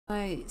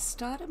I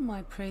started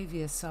my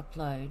previous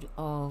upload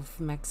of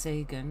Max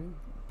Igan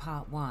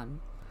part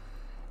 1.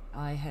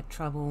 I had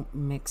trouble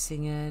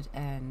mixing it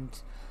and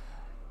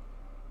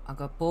I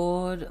got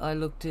bored. I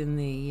looked in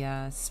the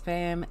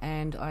spam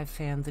and I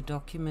found the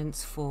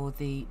documents for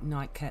the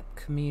Nightcap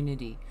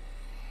community.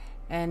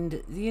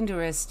 And the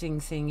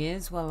interesting thing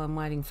is, while I'm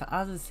waiting for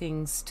other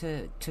things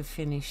to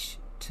finish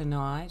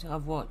tonight,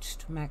 I've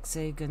watched Max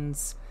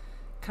Igan's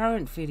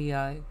current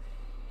video,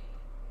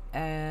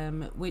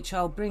 which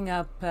I'll bring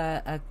up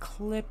a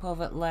clip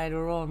of it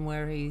later on,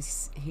 where he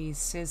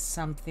says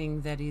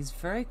something that is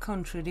very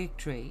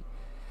contradictory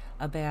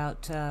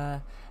about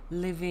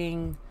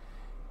living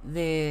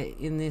there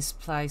in this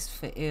place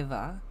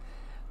forever,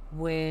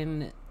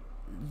 when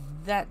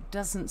that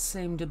doesn't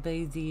seem to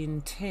be the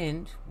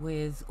intent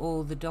with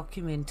all the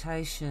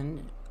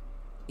documentation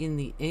in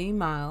the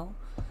email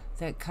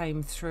that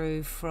came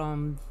through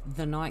from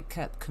the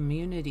Nightcap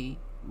community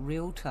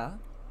realtor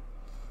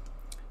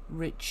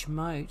Rich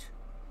Moat,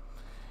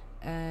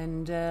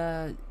 and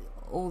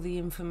all the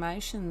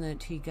information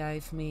that he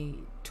gave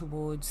me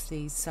towards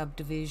the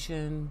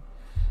subdivision,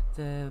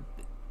 the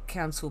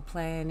council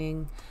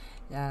planning,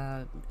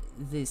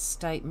 the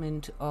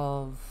statement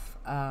of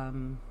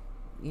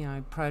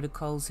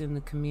protocols in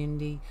the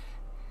community,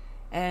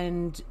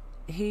 and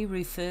he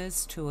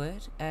refers to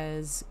it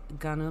as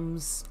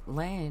Gunham's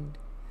land.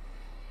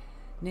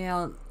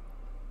 Now,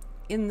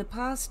 in the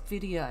past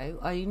video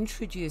I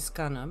introduced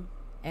Gunham,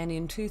 and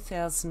in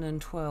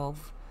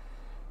 2012,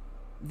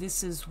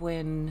 this is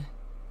when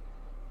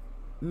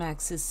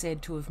Max is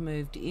said to have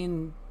moved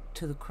in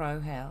to the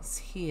Crowhouse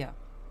here.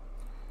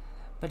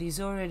 But he's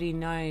already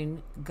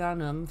known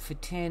Gunham for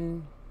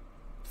 10,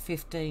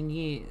 15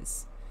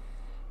 years.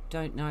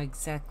 Don't know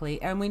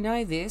exactly. And we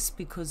know this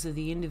because of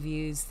the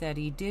interviews that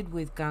he did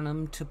with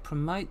Gunham to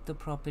promote the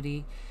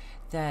property.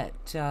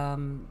 That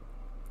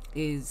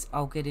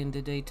I'll get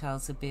into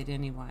details a bit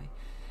anyway.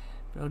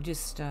 But I'll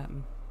just...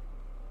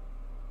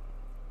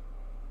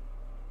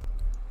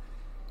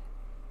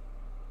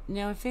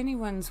 Now, if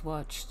anyone's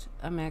watched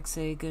a Max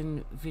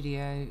Igan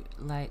video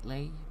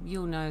lately,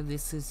 you'll know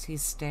this is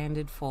his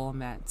standard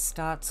format.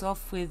 Starts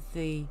off with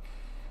the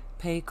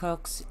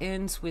peacocks,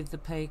 ends with the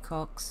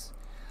peacocks,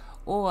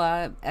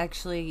 or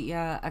actually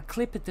a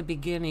clip at the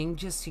beginning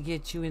just to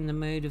get you in the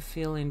mood of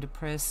feeling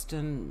depressed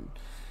and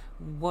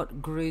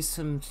what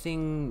gruesome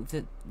thing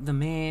that the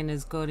man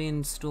has got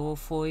in store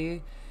for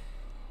you.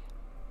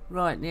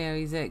 Right now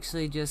he's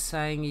actually just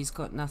saying he's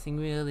got nothing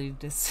really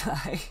to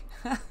say.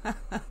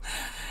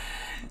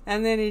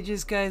 And then he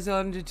just goes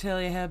on to tell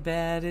you how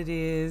bad it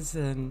is,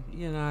 and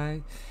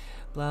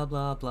blah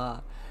blah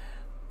blah.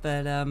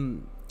 But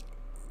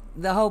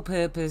the whole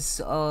purpose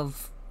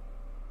of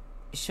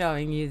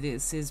showing you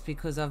this is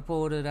because I've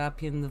brought it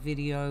up in the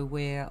video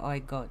where I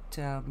got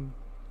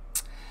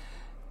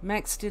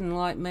Max didn't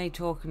like me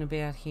talking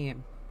about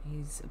him.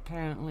 He's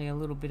apparently a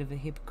little bit of a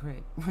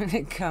hypocrite when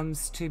it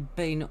comes to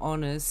being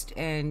honest,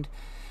 and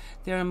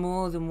there are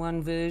more than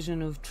one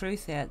version of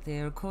truth out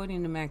there.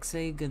 According to Max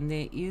Igan,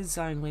 there is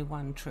only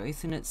one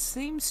truth, and it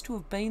seems to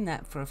have been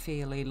that for a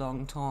fairly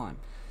long time.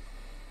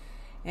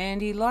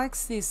 And he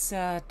likes this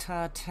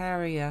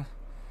Tartaria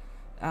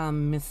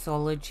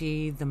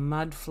mythology, the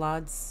mud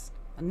floods.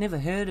 I never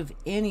heard of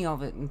any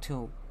of it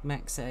until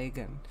Max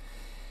Igan.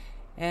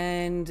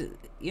 And,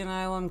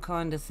 I'm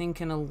kind of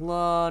thinking a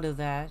lot of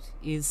that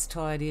is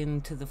tied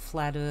into the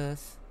flat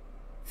earth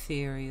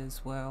theory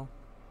as well.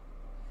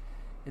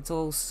 It's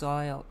all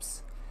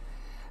psyops.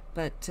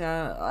 But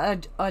I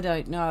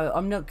don't know.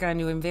 I'm not going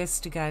to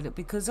investigate it,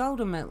 because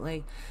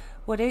ultimately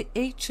what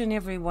each and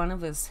every one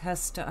of us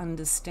has to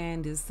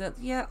understand is that,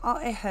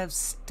 I have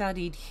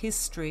studied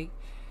history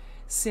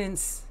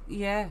since,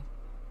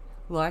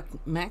 like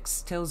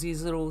Max tells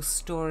his little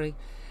story,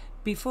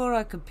 before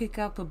I could pick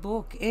up a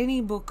book.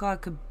 Any book I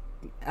could,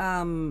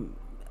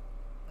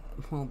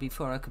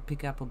 before I could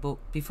pick up a book,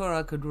 before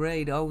I could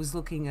read, I was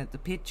looking at the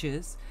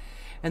pictures.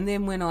 And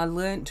then when I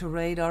learnt to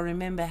read, I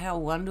remember how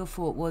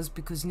wonderful it was,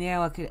 because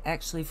now I could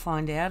actually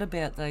find out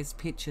about those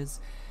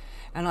pictures,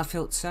 and I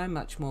felt so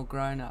much more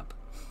grown up.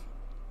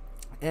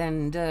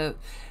 And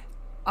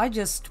I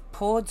just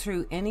poured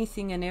through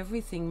anything and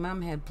everything.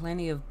 Mum had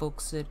plenty of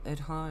books at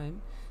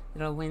home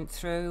that I went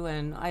through,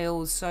 and I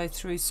also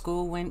through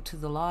school went to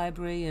the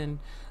library and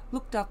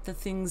looked up the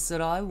things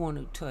that I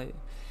wanted to.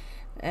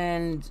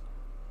 And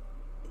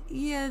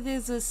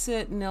there's a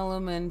certain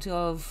element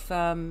of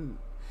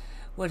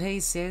what he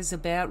says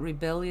about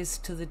rebellious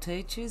to the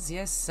teachers.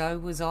 Yes, so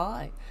was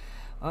I.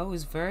 I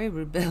was very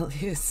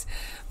rebellious,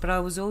 but I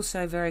was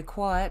also very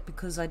quiet,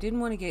 because I didn't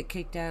want to get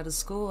kicked out of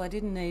school. I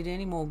didn't need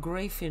any more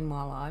grief in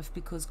my life,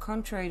 because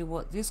contrary to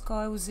what this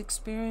guy was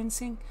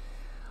experiencing,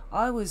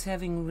 I was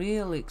having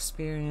real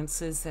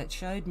experiences that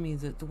showed me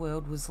that the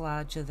world was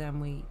larger than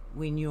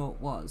we knew it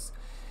was.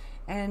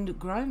 And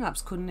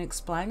grown-ups couldn't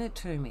explain it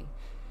to me.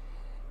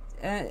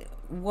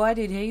 Why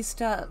did he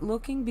start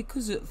looking?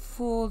 Because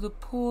for the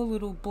poor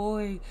little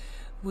boy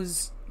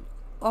was,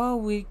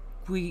 we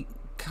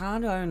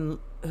can't own,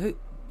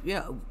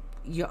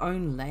 your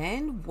own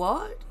land?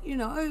 What?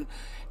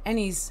 And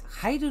he's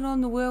hated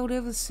on the world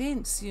ever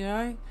since,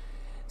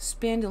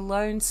 Spend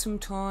alone some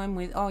time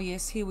with, oh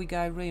yes, here we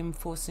go,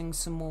 reinforcing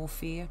some more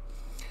fear.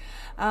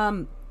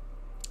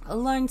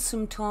 Alone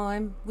some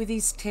time with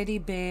his teddy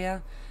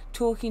bear,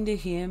 talking to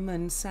him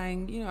and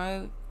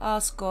saying,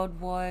 ask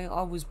God why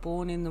I was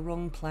born in the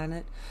wrong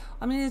planet.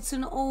 I mean, it's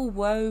an all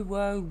woe,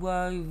 woe,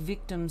 woe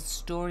victim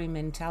story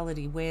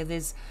mentality where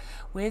there's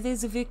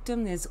a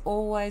victim, there's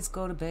always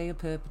got to be a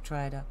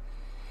perpetrator.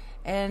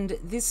 And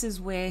this is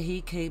where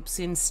he keeps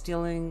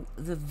instilling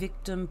the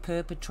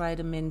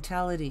victim-perpetrator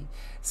mentality.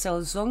 So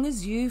as long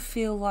as you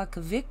feel like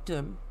a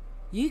victim,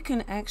 you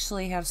can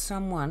actually have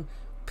someone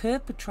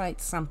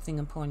perpetrate something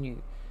upon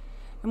you.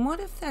 And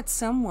what if that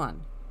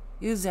someone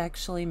is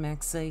actually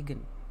Max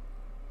Igan?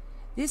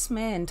 This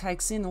man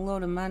takes in a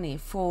lot of money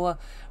for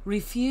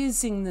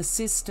refusing the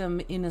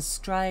system in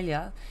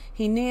Australia.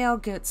 He now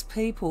gets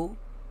people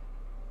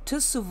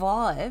to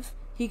survive.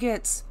 He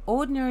gets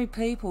ordinary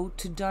people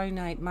to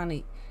donate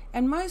money,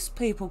 and most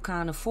people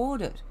can't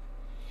afford it.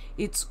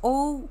 It's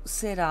all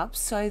set up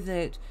so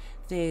that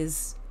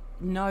there's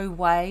no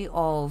way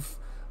of,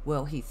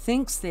 well, he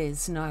thinks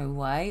there's no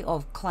way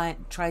of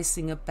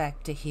tracing it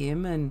back to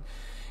him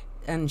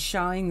and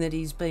showing that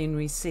he's been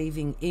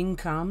receiving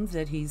income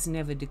that he's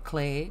never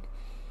declared.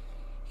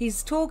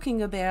 He's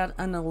talking about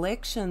an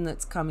election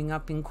that's coming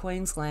up in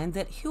Queensland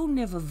that he'll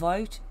never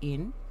vote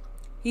in.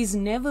 He's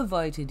never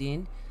voted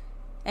in,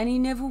 and he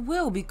never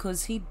will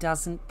because he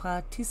doesn't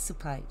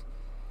participate.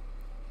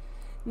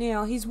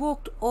 Now, he's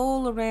walked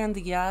all around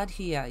the yard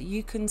here.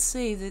 You can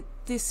see that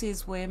this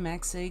is where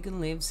Max Igan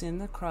lives, in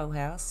the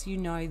Crowhouse. You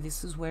know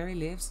this is where he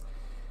lives.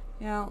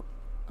 Now,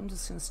 I'm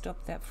just going to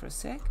stop that for a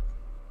sec.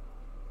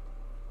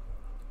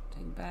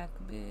 Take back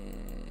a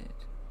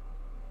bit.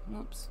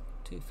 Whoops,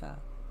 too far.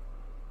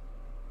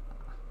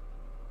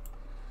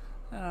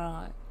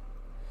 Alright.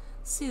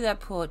 See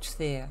that porch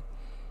there?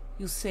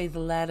 You'll see the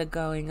ladder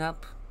going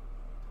up.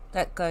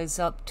 That goes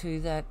up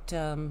to that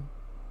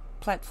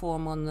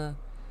platform on the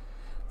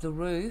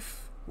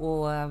roof,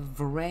 or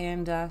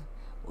veranda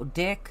or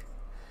deck,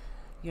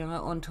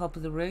 on top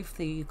of the roof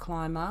that you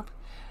climb up.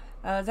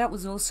 That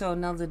was also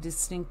another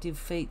distinctive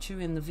feature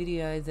in the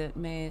video that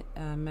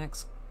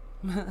Max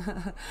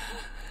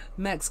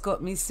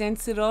got me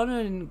censored on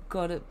and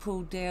got it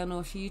pulled down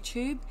off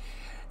YouTube.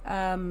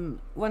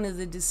 One of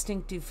the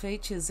distinctive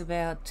features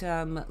about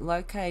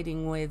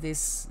locating where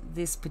this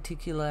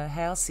particular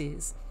house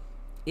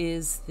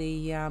is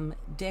the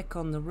deck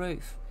on the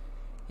roof,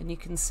 and you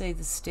can see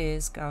the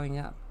stairs going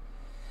up.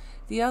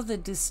 The other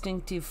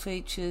distinctive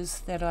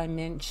features that I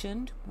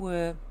mentioned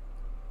were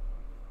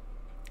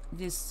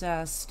this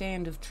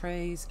stand of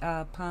trees,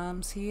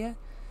 palms here.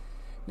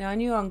 Now, I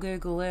knew on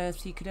Google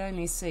Earth you could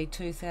only see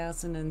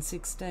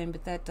 2016,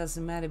 but that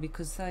doesn't matter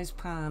because those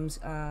palms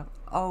are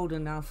old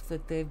enough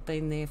that they've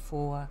been there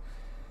for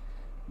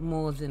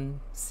more than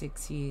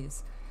 6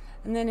 years.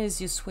 And then as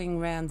you swing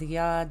round the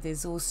yard,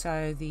 there's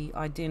also the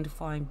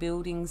identifying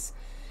buildings.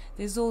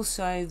 There's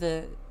also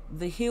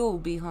the hill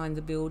behind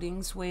the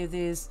buildings where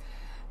there's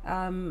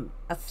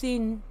a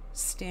thin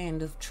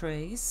stand of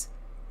trees,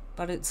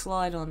 but it's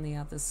light on the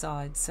other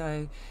side.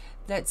 So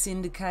that's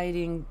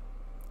indicating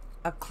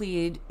a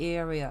cleared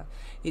area.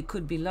 It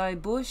could be low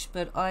bush,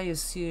 but I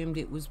assumed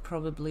it was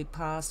probably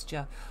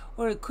pasture,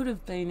 or it could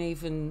have been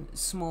even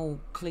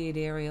small cleared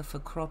area for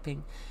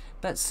cropping.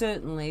 But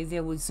certainly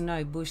there was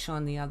no bush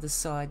on the other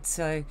side.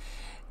 So,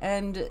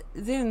 and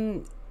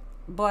then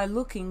by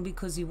looking,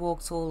 because he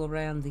walks all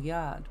around the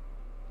yard,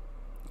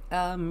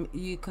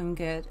 you can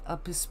get a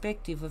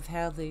perspective of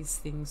how these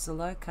things are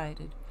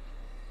located.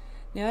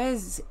 Now,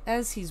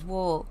 as he's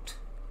walked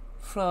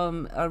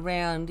from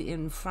around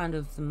in front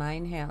of the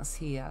main house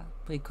here,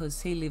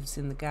 because he lives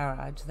in the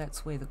garage,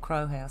 that's where the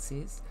Crowhouse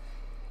is.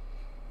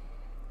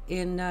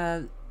 In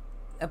a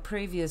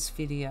previous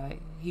video,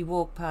 he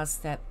walked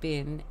past that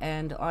bin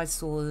and I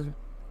saw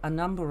a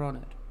number on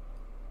it.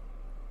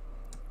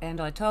 And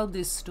I told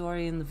this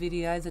story in the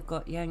video that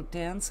got yanked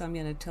down, so I'm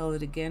going to tell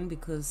it again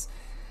because,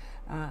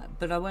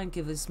 but I won't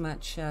give as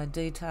much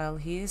detail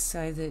here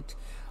so that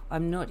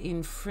I'm not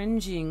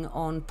infringing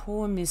on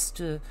poor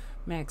Mr.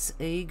 Max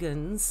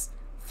Igan's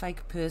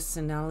fake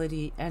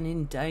personality and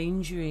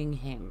endangering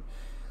him.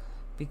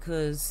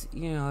 Because,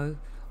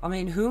 I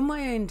mean, who am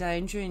I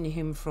endangering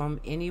him from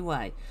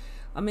anyway?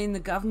 I mean, the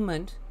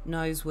government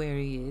knows where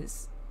he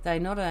is. They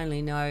not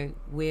only know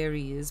where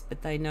he is,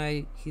 but they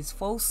know his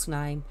false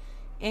name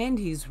and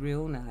his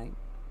real name.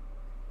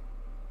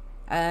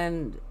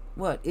 And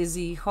what, is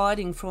he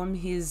hiding from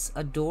his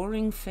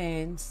adoring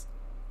fans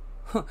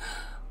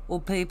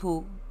or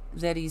people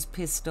that he's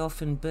pissed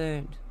off and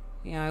burned?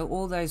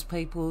 All those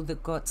people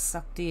that got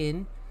sucked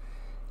in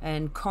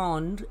and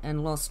conned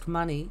and lost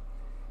money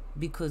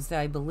because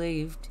they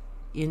believed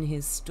in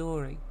his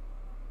story.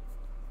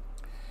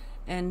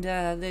 And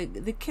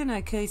the Ken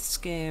O'Keefe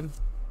scam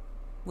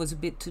was a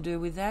bit to do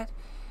with that.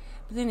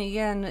 But then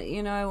again,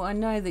 I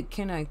know that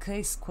Ken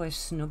O'Keefe's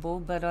questionable,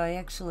 but I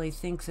actually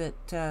think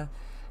that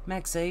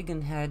Max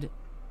Igan had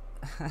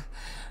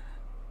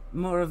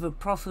more of a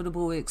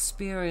profitable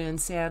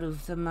experience out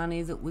of the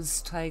money that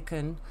was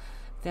taken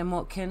than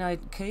what Ken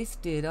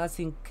O'Keefe did. I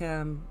think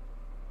Ken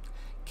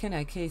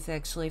O'Keefe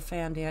actually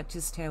found out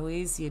just how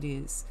easy it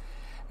is.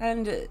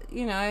 And,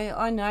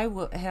 I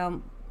know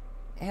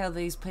how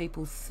these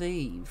people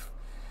thieve.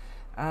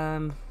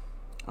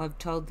 I've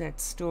told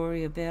that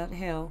story about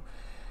how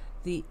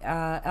the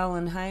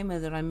Alan Hamer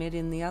that I met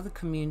in the other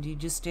community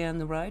just down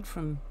the road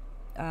from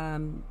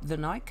the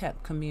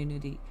Nightcap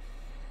community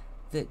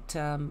that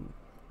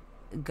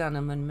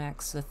Gunham and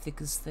Max are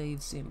thick as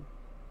thieves in.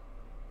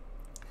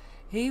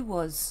 He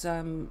was,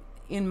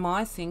 in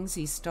my things,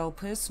 he stole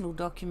personal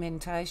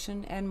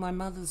documentation and my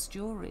mother's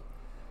jewellery.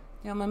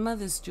 Now, my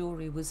mother's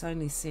jewellery was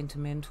only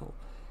sentimental.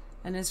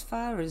 And as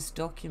far as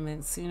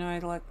documents,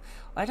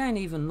 I don't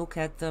even look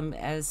at them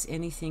as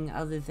anything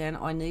other than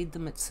I need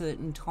them at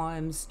certain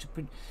times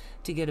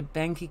to get a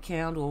bank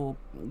account or,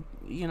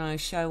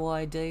 show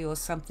ID or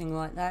something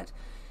like that.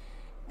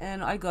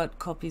 And I got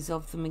copies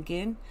of them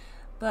again.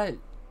 But,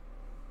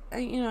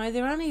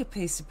 they're only a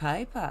piece of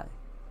paper.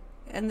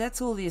 And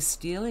that's all they're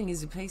stealing,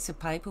 is a piece of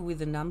paper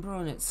with a number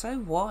on it. So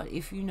what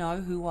if you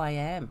know who I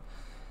am?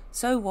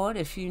 So what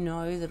if you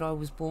know that I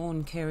was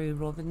born Kerry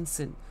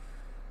Robinson,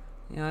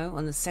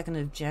 on the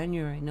 2nd of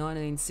January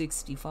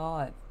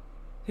 1965,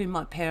 who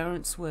my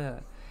parents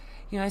were?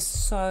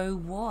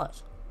 So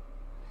what?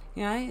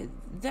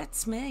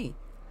 That's me.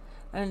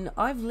 And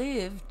I've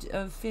lived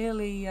a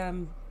fairly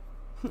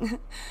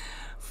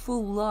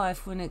full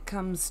life when it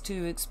comes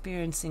to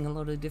experiencing a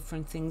lot of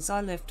different things. I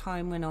left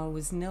home when I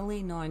was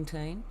nearly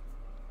 19,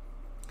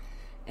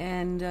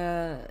 and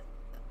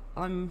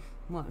I'm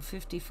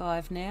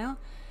 55 now,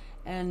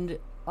 and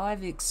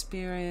I've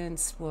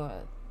experienced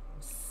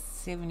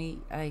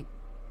 78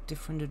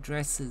 different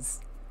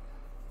addresses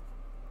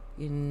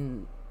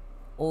in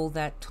all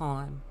that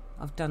time.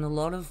 I've done a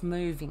lot of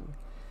moving,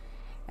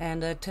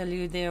 and I tell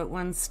you, there at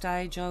one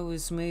stage I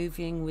was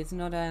moving with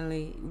not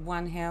only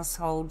one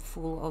household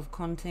full of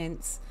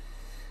contents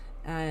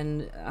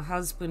and a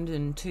husband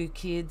and 2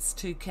 kids,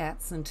 2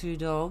 cats and 2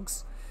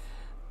 dogs,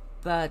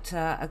 but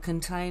a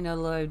container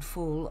load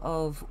full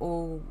of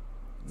all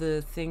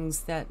the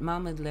things that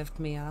Mum had left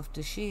me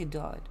after she had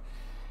died.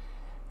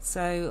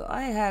 So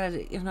I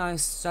had,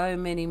 so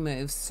many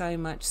moves, so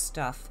much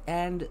stuff,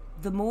 and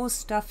the more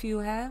stuff you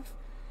have,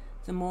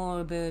 the more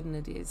a burden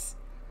it is.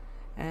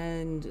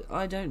 And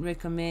I don't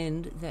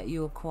recommend that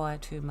you acquire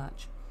too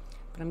much.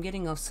 But I'm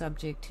getting off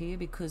subject here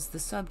because the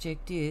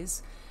subject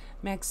is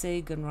Max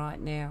Igan right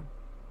now.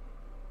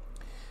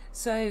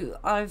 So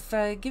I've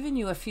given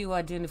you a few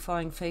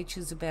identifying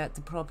features about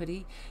the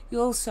property.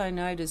 You also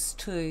notice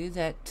too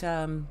that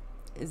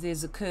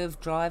there's a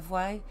curved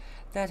driveway.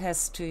 That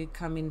has to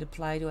come into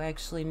play to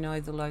actually know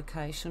the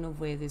location of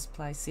where this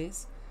place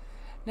is.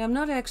 Now, I'm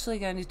not actually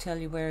going to tell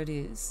you where it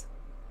is.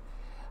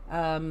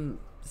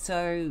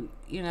 So,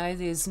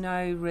 there's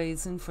no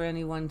reason for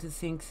anyone to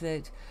think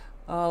that,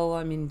 oh,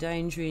 I'm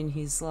endangering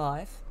his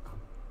life,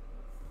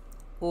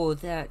 or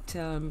that,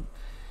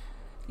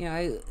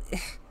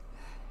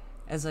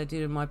 as I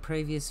did in my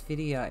previous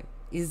video,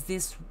 is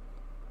this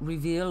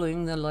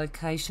revealing the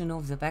location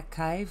of the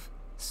Batcave?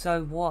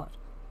 So what?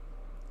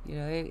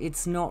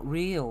 It's not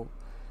real.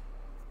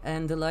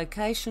 And the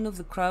location of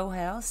the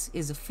Crowhouse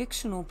is a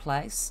fictional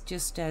place,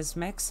 just as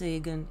Max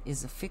Igan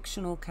is a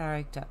fictional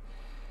character.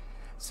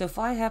 So if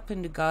I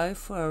happen to go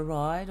for a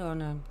ride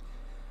on a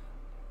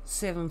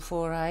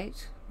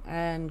 748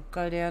 and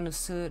go down a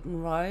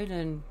certain road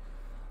and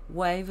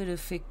wave at a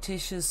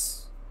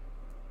fictitious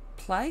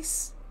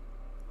place,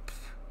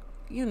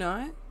 who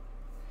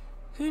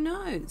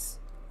knows?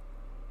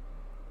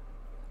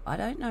 I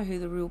don't know who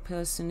the real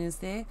person is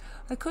there.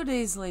 I could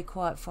easily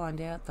quite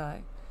find out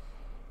though,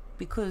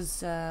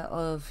 because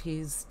of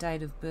his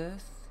date of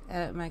birth.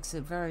 It makes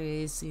it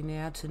very easy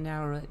now to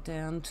narrow it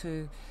down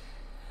to,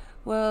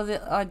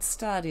 I'd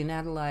start in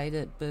Adelaide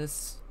at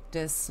births,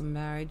 deaths and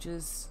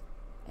marriages,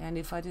 and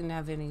if I didn't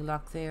have any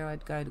luck there,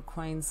 I'd go to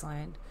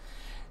Queensland.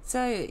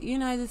 So,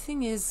 the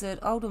thing is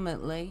that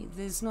ultimately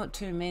there's not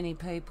too many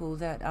people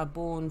that are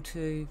born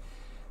to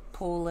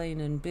Pauline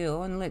and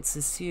Bill, and let's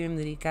assume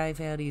that he gave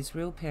out his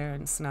real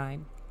parents'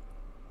 name.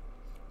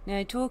 Now,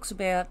 he talks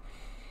about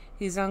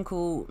his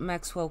uncle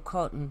Maxwell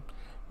Cotton.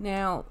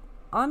 Now,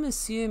 I'm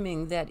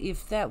assuming that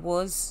if that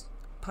was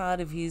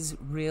part of his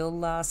real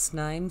last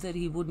name, that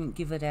he wouldn't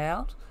give it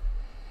out.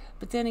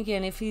 But then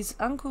again, if he's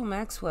Uncle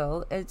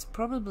Maxwell, it's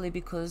probably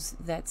because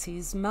that's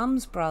his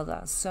mum's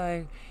brother.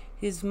 So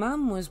his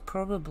mum was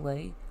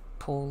probably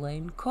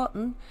Pauline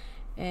Cotton,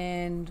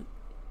 and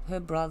her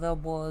brother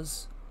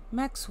was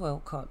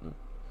Maxwell Cotton.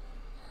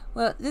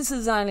 Well, this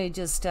is only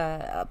just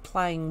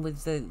playing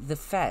with the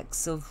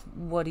facts of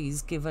what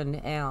he's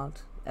given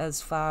out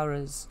as far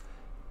as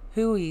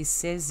who he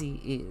says he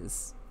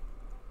is.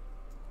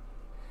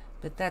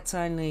 But that's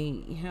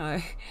only,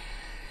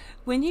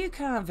 when you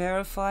can't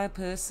verify a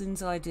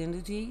person's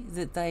identity,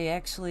 that they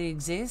actually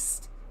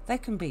exist, they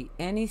can be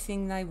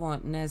anything they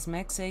want. And as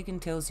Max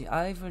Igan tells you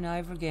over and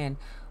over again,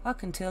 I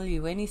can tell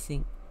you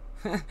anything.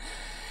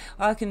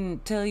 I can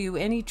tell you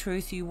any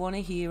truth you want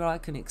to hear. I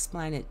can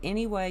explain it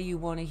any way you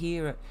want to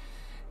hear it.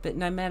 But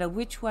no matter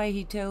which way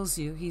he tells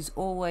you, he's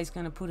always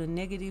going to put a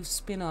negative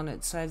spin on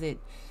it, so that,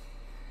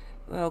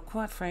 well,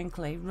 quite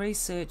frankly,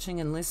 researching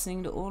and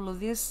listening to all of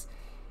this,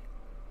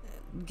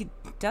 it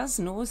does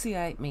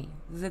nauseate me.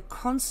 The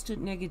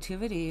constant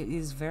negativity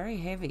is very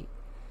heavy.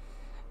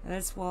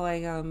 That's why,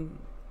 you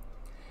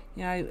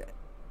know,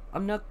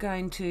 I'm not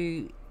going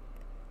to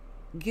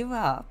give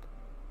up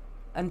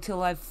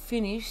until I've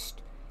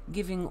finished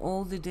giving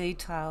all the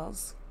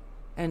details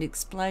and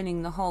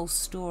explaining the whole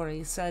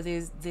story. So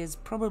there's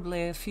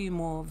probably a few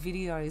more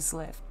videos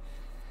left.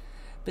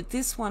 But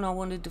this one I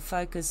wanted to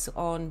focus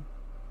on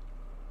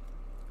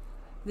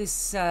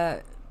this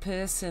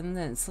person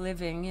that's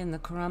living in the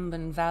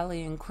Currumbin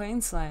Valley in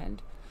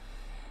Queensland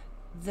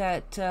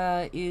that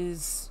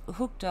is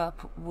hooked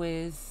up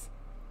with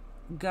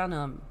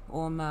Gunham,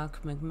 or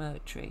Mark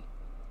McMurtry,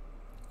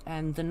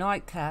 and the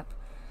Nightcap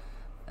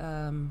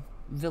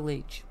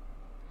village.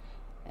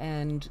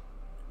 And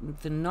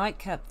the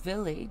Nightcap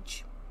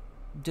village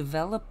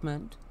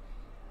development,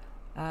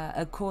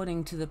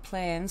 according to the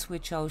plans,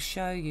 which I'll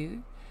show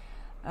you,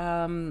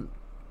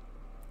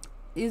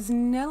 is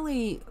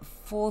nearly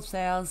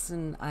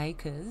 4,000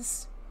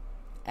 acres,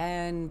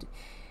 and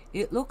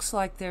it looks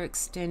like they're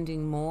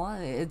extending more.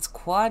 It's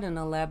quite an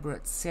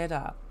elaborate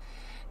setup,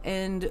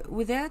 and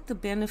without the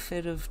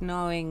benefit of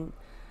knowing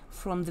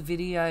from the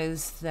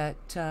videos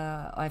that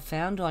I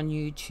found on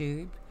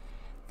YouTube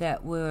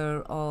that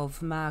were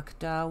of Mark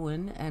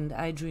Darwin and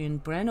Adrian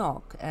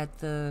Brennock at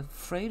the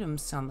Freedom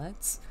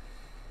Summits,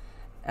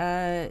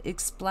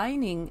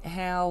 explaining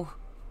how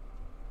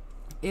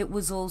it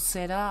was all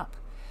set up,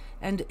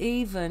 and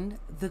even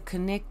the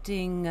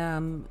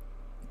connecting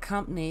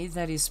company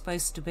that is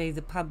supposed to be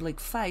the public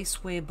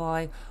face,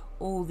 whereby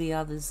all the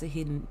others are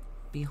hidden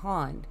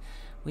behind,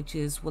 which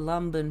is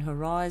Wollumban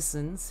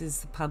Horizons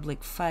is the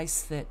public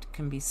face that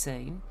can be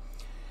seen,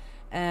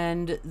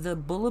 and the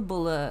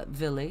Bulla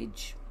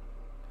village,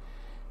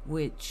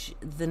 which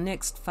the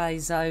next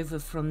phase over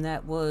from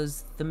that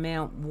was the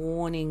Mount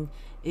Warning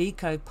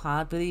eco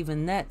part, but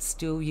even that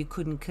still you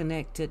couldn't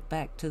connect it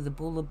back to the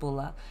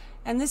Bulla.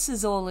 And this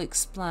is all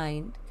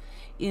explained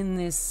in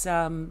this,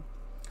 I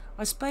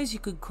suppose you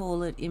could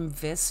call it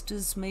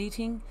investors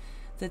meeting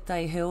that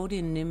they held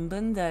in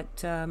Nimbin,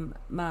 that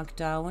Mark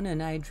Darwin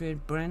and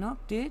Adrian Brennock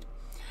did.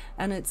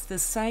 And it's the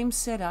same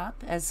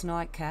setup as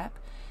Nightcap.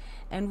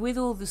 And with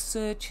all the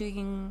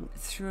searching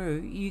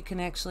through, you can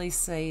actually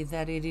see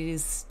that it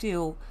is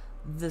still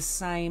the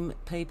same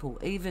people,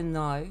 even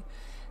though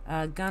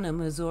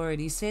Gunham has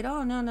already said,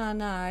 oh,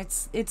 no,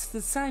 it's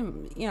the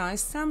same, you know,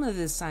 some of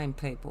the same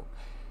people.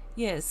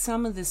 Yeah,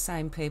 some of the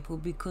same people,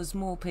 because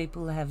more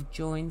people have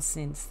joined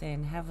since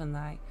then, haven't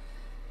they?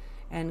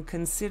 And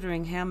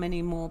considering how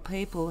many more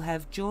people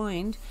have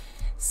joined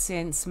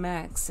since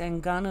Max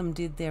and Gunham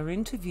did their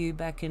interview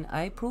back in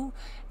April,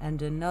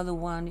 and another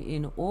one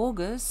in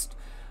August,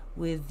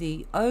 with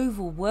the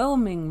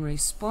overwhelming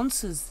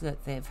responses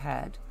that they've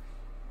had,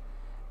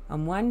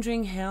 I'm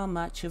wondering how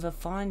much of a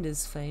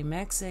finder's fee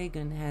Max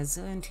Igan has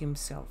earned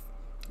himself.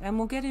 And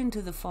we'll get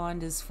into the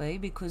finder's fee,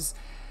 because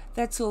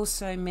that's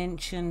also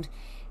mentioned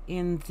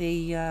in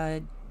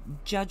the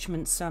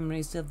judgment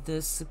summaries of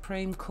the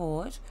Supreme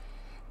Court.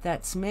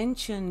 That's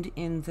mentioned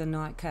in the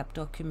Nightcap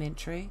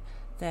documentary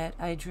that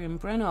Adrian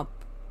Brennock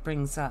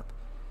brings up.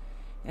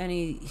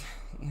 And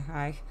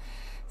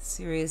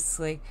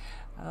seriously,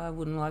 I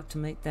wouldn't like to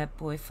meet that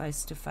boy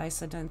face to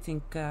face. I don't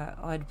think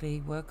I'd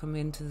be welcome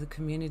into the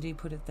community,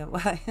 put it that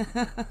way.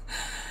 But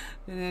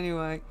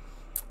anyway,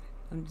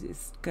 I'm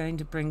just going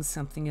to bring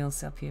something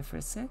else up here for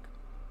a sec.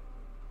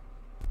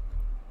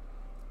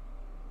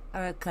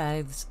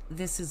 Okay,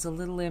 this is a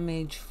little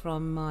image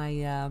from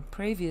my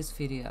previous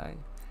video,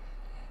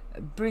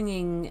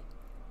 bringing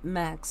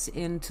Max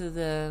into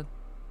the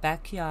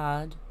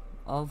backyard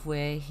of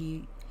where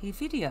he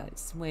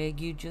videos, where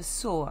you just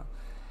saw,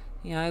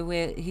 you know,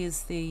 where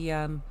here's the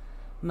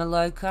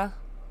Malokala,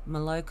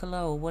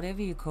 or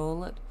whatever you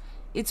call it.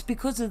 It's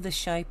because of the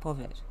shape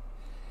of it.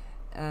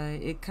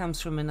 It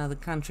comes from another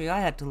country. I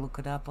had to look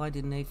it up. I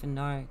didn't even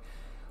know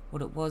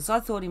what it was. I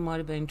thought he might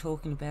have been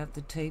talking about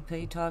the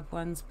TP type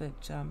ones,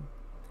 but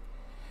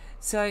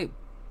so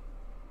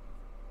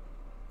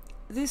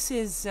this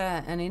is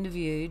an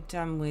interview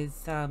done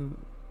with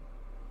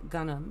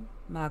Gunham,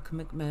 Mark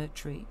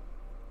McMurtry,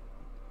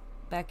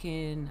 back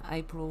in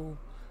April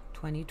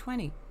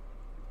 2020.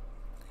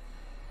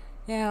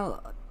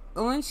 Now, I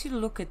want you to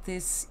look at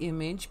this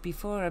image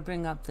before I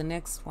bring up the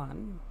next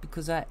one,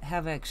 because I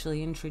have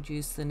actually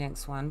introduced the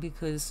next one,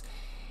 because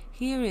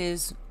here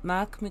is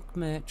Mark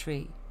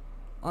McMurtry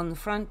on the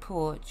front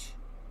porch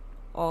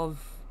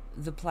of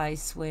the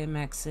place where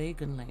Max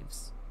Igan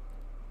lives.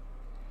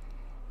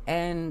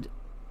 And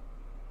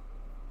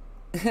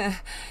it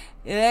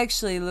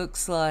actually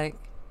looks like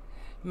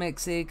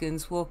Max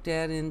Igan's walked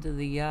out into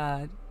the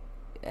yard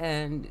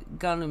and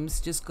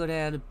Gunham's just got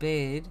out of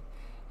bed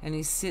and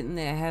he's sitting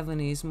there having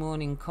his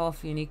morning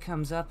coffee, and he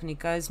comes up and he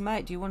goes,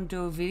 "Mate, do you want to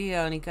do a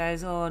video?" And he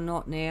goes, "Oh,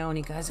 not now." And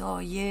he goes, "Oh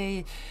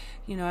yeah,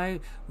 you know,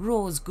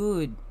 raw's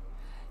good."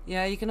 You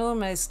know, you can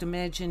almost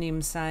imagine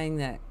him saying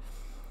that.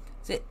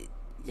 So,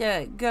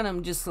 yeah,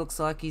 Gunham just looks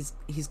like he's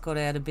got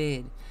out of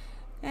bed,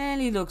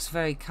 and he looks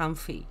very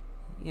comfy,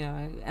 you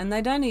know. And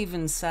they don't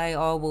even say,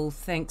 "Oh well,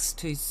 thanks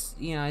to,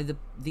 you know,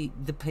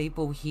 the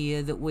people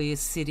here that we're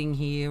sitting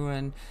here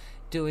and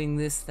doing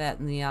this, that,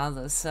 and the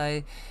other."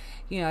 So,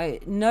 you know,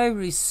 no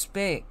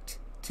respect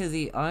to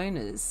the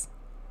owners,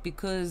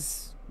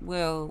 because,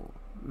 well,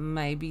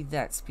 maybe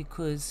that's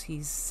because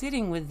he's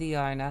sitting with the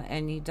owner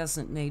and he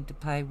doesn't need to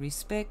pay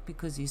respect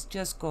because he's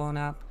just gone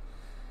up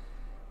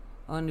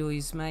onto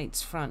his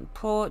mate's front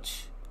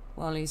porch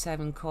while he's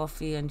having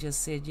coffee and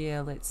just said,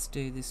 "Yeah, let's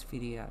do this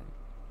video."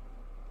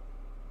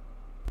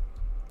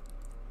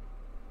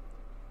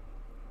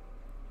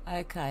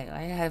 Okay,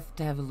 I have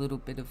to have a little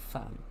bit of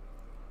fun.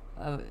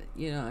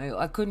 You know,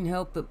 I couldn't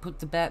help but put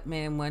the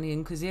Batman one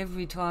in, because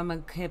every time I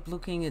kept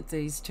looking at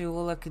these two,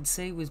 all I could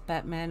see was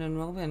Batman and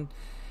Robin.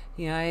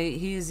 You know,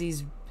 here's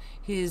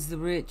the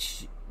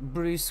rich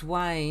Bruce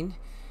Wayne,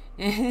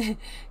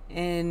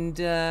 and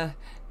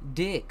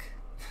Dick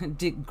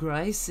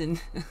Grayson.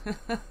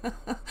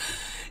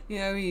 You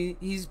know,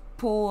 his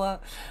poor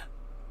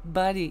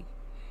buddy.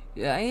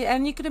 Yeah,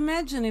 and you could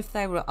imagine if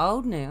they were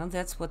old now,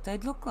 that's what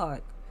they'd look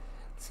like.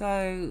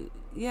 So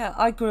yeah,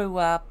 I grew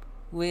up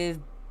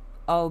with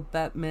old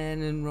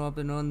Batman and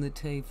Robin on the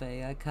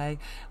TV. Okay,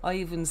 I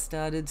even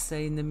started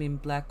seeing them in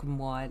black and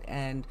white,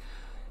 and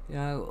you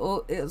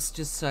know, it was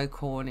just so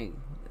corny.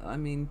 I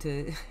mean,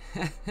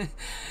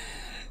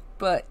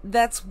 but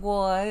that's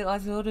why I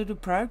thought it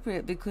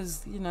appropriate,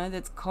 because, you know,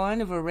 that's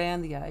kind of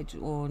around the age,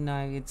 or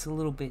no, it's a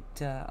little bit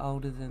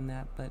older than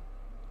that. But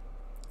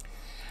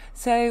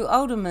so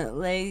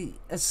ultimately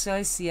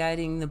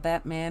associating the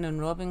Batman and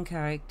Robin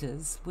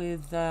characters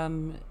with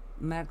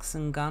Max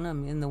and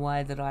Gunham in the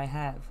way that I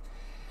have.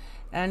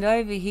 And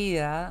over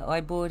here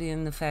I brought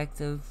in the fact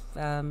of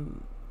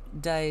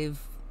Dave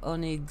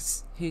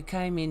Onigs, who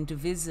came in to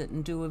visit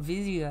and do a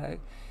video,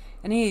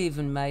 and he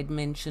even made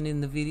mention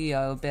in the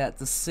video about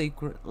the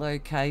secret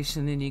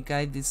location, and he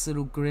gave this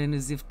little grin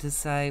as if to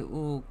say,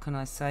 "Oh, can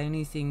I say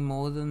anything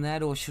more than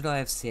that, or should I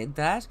have said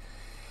that?"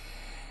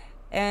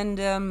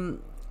 And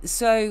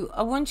so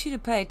I want you to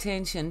pay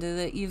attention to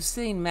that. You've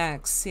seen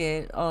Max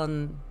sit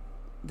on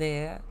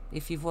there.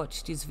 If you've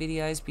watched his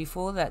videos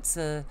before, that's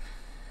the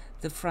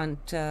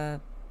front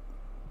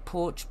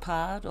porch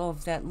part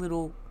of that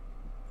little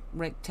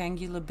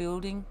rectangular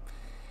building,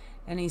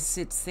 and he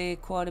sits there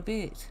quite a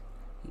bit,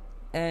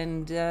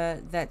 and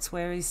that's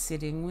where he's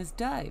sitting with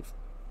Dave.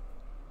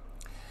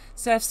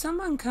 So if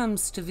someone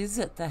comes to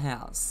visit the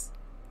house,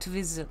 to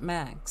visit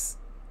Max,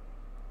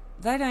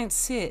 they don't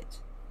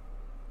sit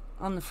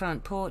on the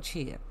front porch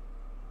here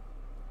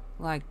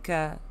like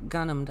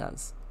Gunham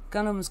does.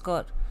 Gunham's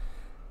got,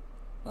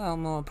 well,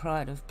 more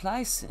pride of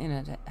place in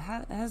it,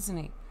 hasn't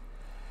he?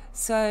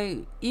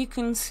 So you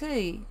can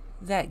see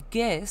that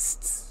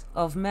guests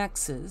of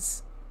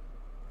Max's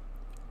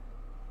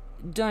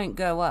don't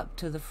go up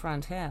to the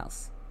front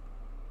house.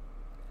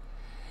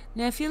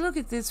 Now if you look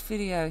at this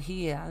video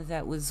here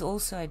that was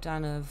also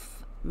done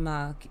of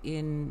Mark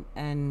and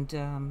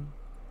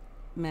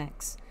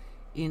Max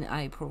in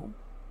April,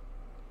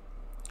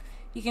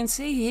 you can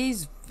see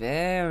he's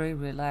very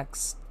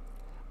relaxed.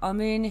 I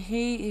mean,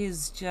 he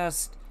is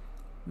just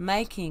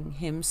making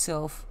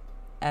himself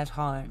at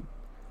home.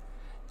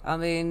 I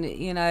mean,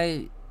 you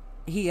know,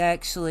 he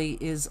actually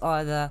is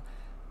either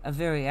a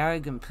very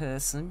arrogant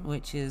person,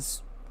 which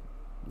is,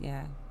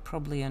 yeah,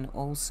 probably an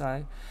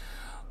also,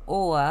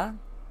 or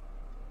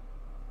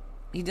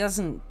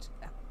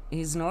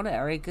he's not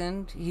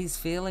arrogant, he's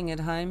feeling at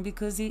home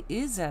because he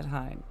is at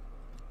home.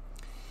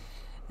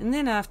 And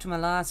then after my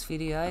last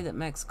video that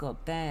Max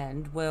got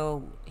banned,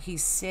 well, he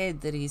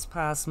said that he's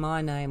passed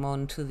my name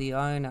on to the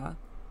owner.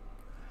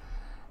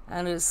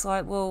 And it's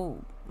like,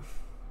 well,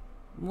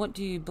 what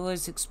do you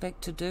boys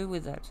expect to do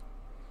with it?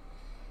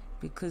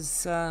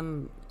 Because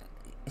you're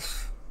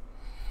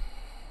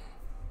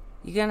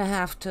going to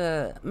have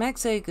to...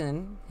 Max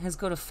Igan has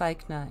got a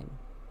fake name.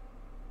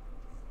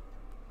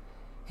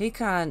 He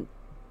can't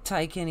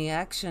take any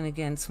action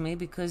against me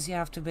because you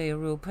have to be a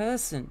real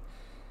person.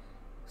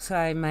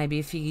 So maybe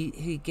if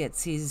he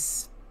gets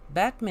his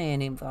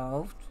Batman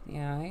involved, you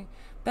know,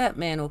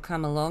 Batman will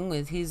come along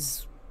with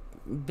his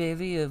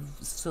bevy of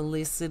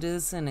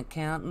solicitors and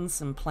accountants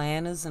and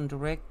planners and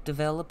direct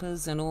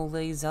developers and all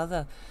these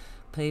other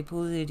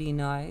people that he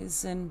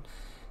knows, and,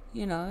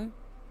 you know,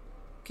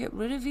 get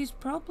rid of his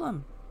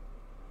problem.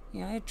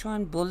 You know, try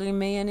and bully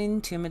me and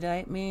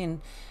intimidate me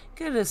and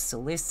get a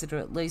solicitor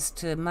at least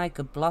to make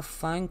a bluff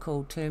phone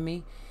call to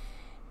me.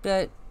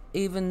 But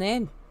even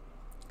then,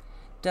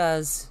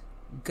 does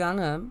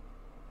Gunham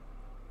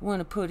want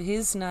to put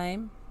his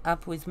name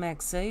up with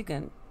Max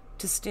Igan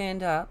to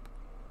stand up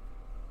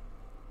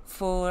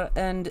for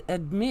and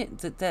admit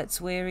that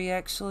that's where he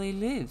actually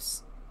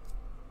lives?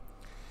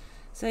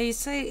 So you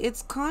see,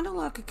 it's kind of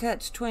like a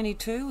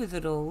catch-22 with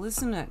it all,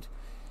 isn't it?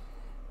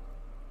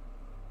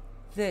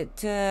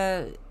 That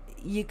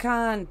you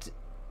can't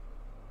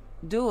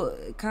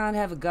can't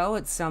have a go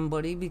at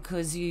somebody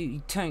because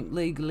you don't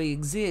legally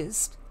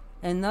exist,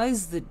 and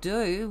those that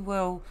do,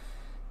 well,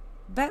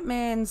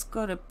 Batman's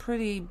got a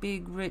pretty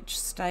big rich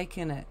stake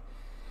in it.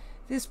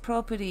 This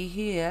property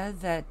here,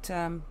 that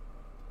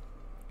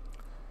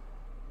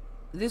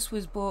this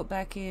was bought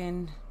back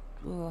in,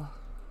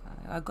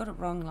 I got it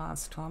wrong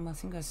last time. I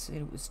think I said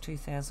it was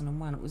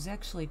 2001. It was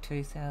actually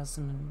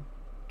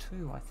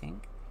 2002, I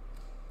think.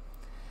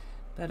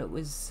 But it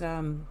was,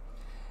 hang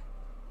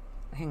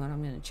on,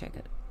 I'm going to check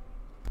it.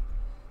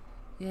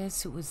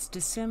 Yes, it was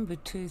December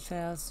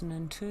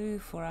 2002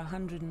 for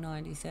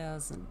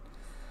 190,000.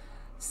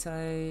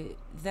 So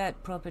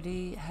that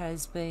property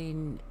has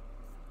been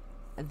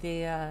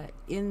there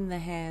in the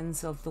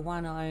hands of the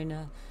one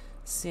owner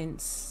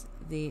since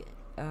the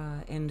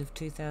end of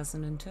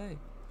 2002.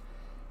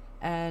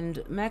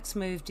 And Max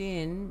moved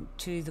in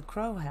to the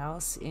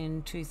Crowhouse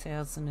in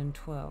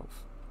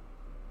 2012.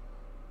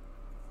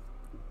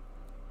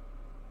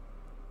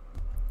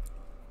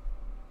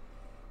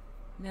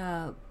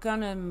 Now,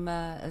 Gunham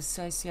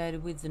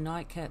associated with the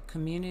Nightcap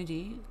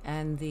community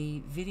and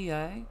the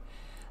video,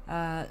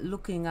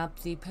 looking up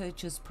the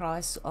purchase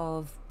price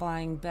of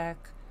buying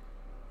back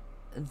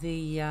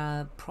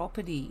the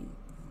property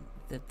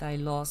that they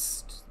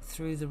lost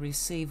through the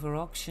receiver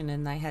auction,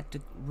 and they had to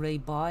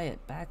rebuy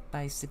it back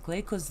basically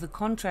because the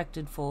contract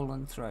had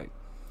fallen through,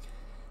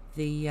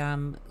 the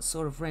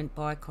sort of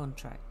rent-buy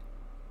contract.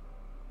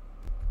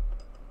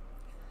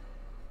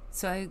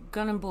 So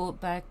Gunham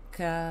bought back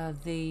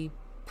the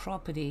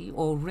property,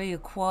 or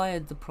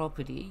reacquired the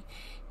property,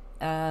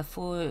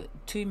 for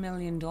 $2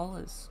 million.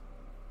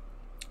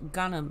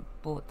 Gunham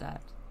bought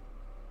that.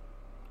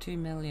 $2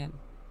 million.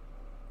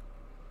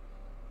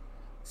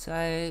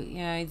 So, you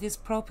know, this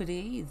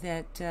property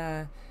that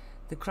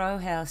the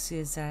Crowhouse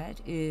is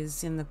at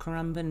is in the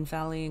Currumbin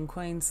Valley in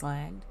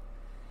Queensland,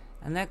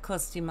 and that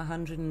cost him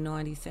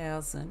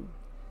 $190,000.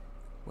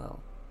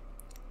 Well,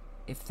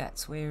 if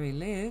that's where he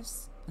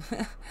lives.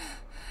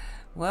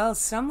 Well,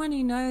 someone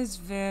he knows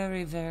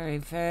very, very,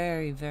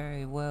 very,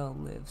 very well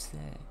lives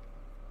there.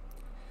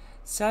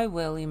 So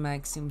well he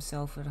makes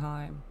himself at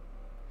home.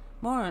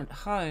 More at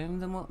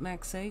home than what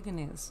Max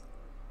Igan is.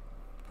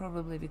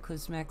 Probably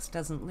because Max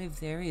doesn't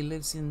live there. He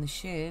lives in the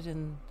shed,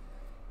 and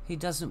he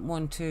doesn't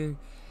want to,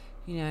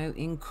 you know,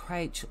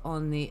 encroach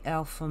on the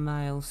alpha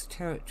male's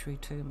territory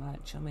too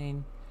much. I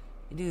mean,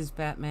 it is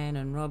Batman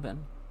and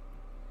Robin.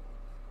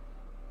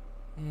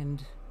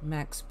 And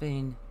Max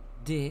being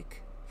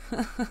Dick.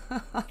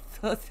 I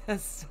thought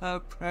that's so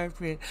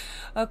appropriate.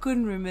 I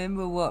couldn't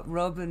remember what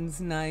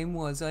Robin's name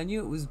was. I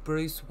knew it was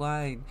Bruce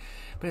Wayne.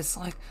 But it's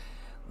like,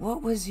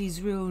 what was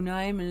his real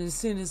name? And as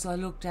soon as I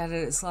looked at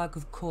it, it's like,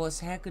 of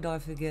course, how could I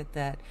forget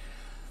that?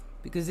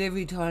 Because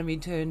every time he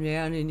turned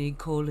around and he'd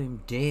call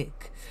him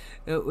Dick,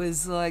 it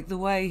was like the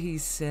way he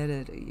said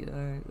it, you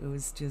know, it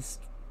was just...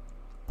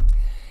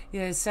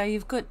 Yeah, so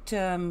you've got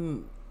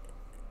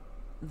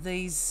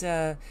these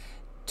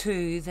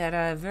two that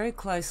are very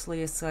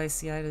closely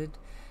associated.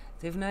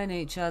 They've known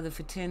each other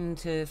for 10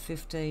 to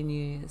 15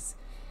 years.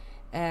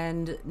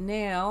 And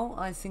now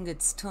I think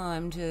it's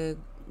time to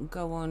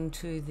go on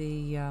to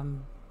the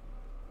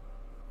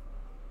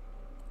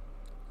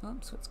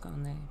oops, what's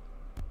gone there?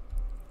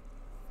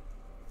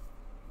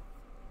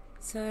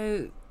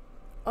 So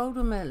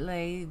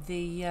ultimately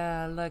the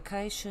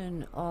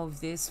location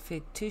of this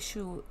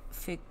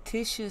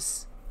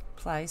fictitious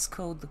place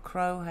called the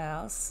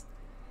Crowhouse,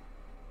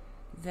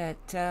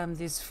 that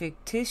this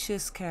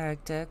fictitious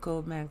character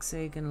called Max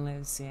Igan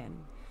lives in,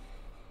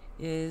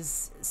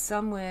 is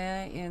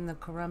somewhere in the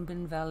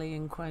Currumbin Valley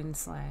in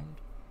Queensland.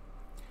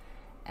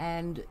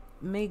 And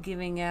me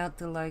giving out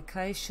the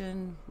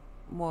location,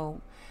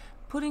 well,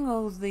 putting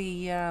all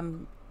the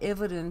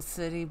evidence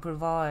that he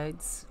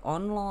provides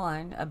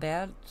online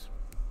about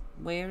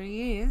where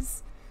he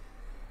is,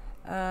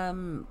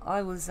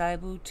 I was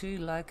able to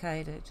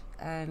locate it.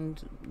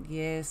 And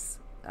yes,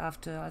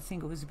 after I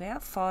think it was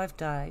about 5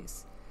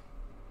 days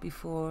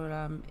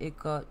before it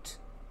got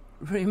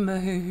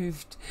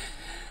removed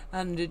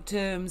under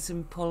terms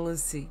and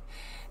policy.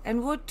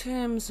 And what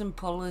terms and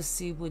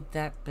policy would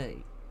that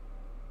be?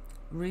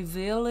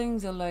 Revealing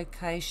the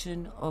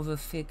location of a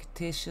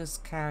fictitious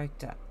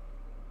character.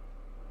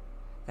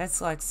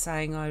 That's like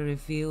saying I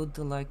revealed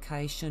the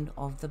location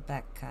of the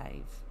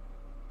Batcave.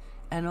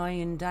 And I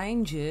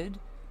endangered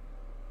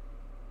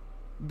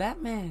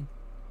Batman.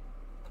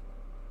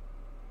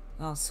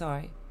 Oh,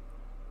 sorry,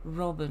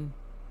 Robin.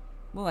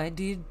 Well, I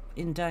did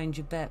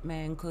endanger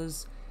Batman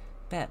because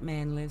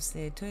Batman lives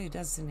there too,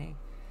 doesn't he?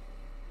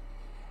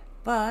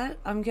 But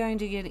I'm going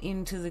to get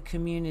into the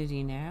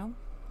community now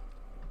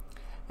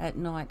at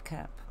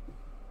Nightcap.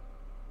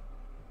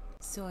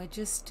 So I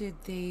just did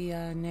the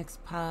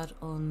next part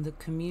on the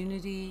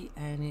community,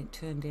 and it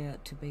turned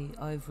out to be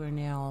over an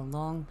hour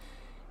long,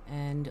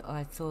 and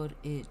I thought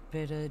it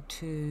better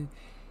to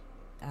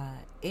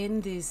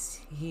end this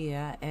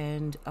here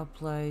and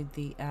upload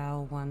the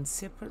hour one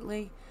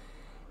separately,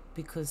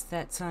 because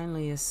that's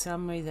only a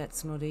summary,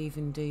 that's not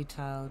even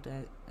detailed,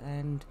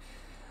 and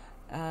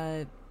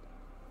I'm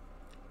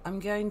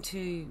going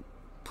to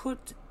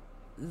put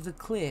the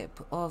clip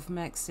of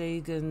Max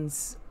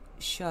Igan's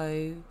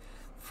show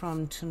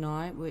from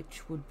tonight,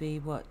 which would be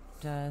what,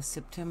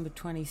 September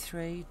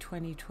 23,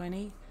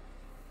 2020,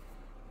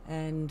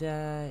 and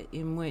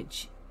in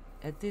which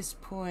at this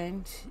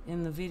point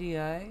in the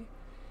video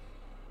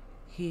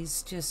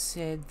he's just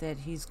said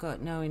that he's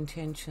got no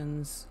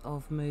intentions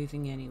of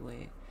moving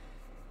anywhere.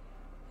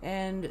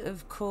 And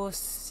of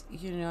course,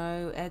 you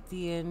know, at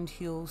the end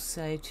he'll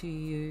say to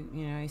you,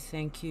 you know,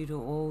 thank you to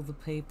all the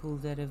people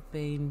that have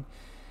been,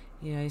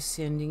 you know,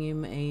 sending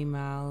him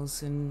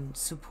emails and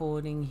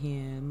supporting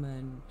him,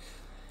 and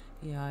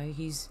you know,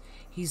 he's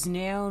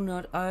now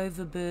not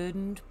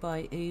overburdened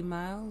by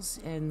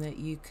emails, and that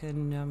you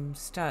can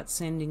start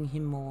sending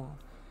him more.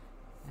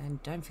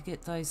 And don't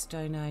forget those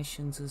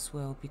donations as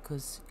well,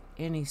 because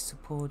any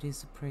support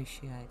is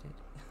appreciated.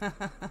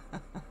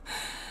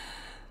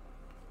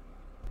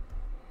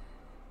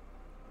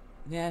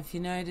 Now, if you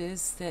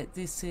notice that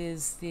this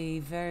is the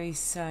very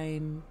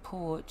same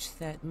porch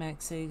that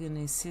Max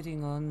Igan is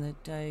sitting on,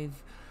 that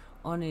Dave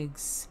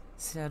Onig's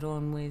sat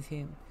on with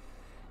him,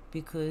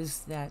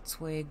 because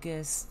that's where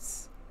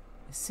guests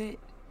sit,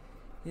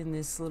 in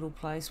this little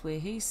place where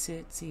he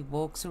sits. He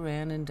walks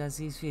around and does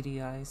his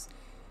videos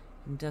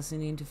and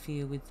doesn't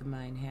interfere with the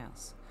main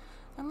house,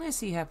 unless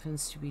he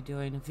happens to be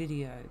doing a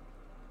video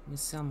with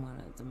someone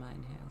at the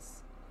main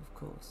house, of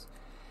course.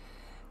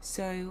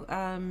 So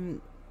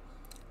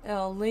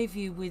I'll leave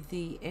you with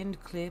the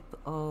end clip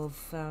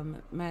of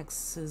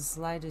Max's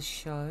latest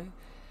show.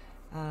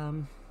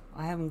 I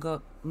haven't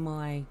got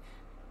my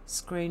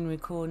screen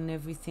record and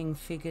everything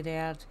figured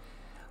out.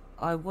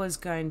 I was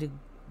going to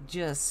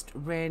just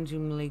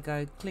randomly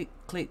go click,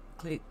 click,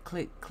 click,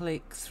 click,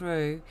 click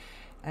through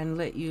and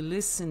let you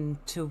listen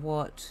to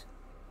what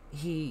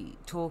he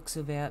talks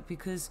about,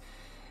 because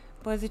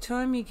by the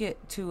time you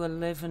get to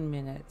 11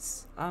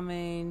 minutes, I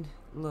mean,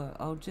 look,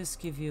 I'll just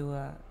give you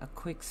a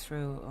quick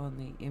through on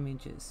the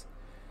images.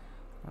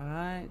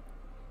 Alright,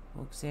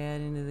 walks out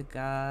into the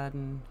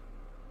garden.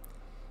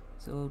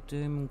 It's all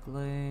doom and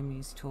gloom.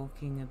 He's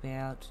talking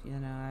about, you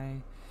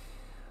know,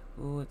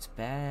 oh, it's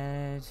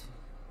bad,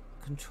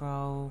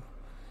 control,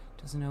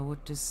 doesn't know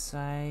what to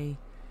say.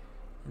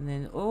 And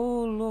then,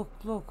 oh, look,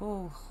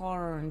 all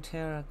horror and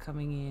terror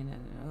coming in.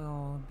 And,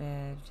 oh,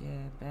 bad,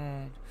 yeah,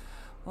 bad.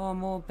 Oh,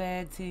 more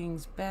bad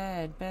things,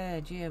 bad,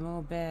 yeah,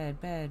 more bad.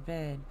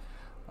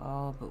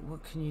 Oh, but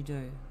what can you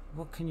do?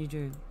 What can you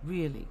do?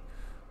 Really,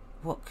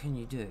 what can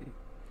you do?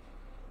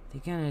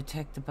 They're going to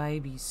attack the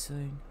babies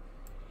soon.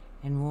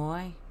 And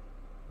why?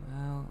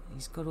 Well,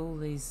 he's got all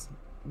these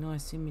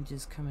nice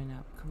images coming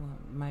up. Come on,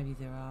 maybe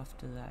they're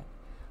after that.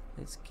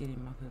 Let's get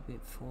him up a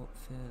bit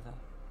further.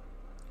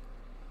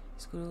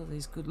 He's got all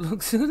these good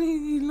looks on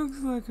him. He looks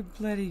like a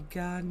bloody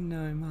garden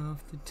gnome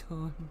half the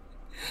time.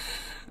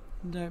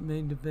 Don't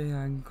mean to be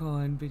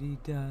unkind, but he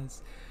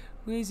does.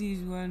 Where's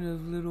his one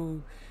of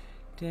little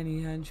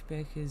Danny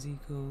Hunchback, as he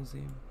calls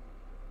him?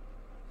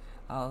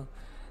 Oh,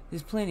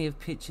 there's plenty of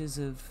pictures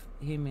of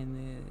him in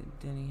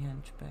the Danny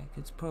Hunchback.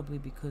 It's probably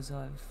because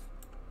I've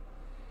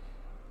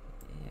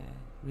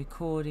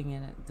recording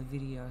and the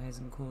video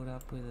hasn't caught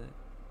up with it.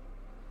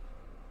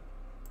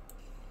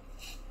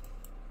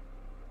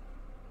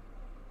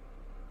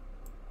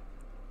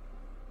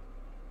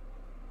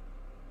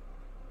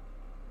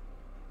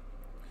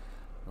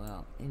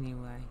 Well,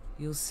 anyway,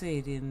 you'll see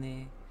it in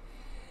there.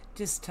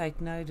 Just take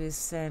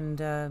notice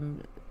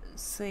and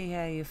see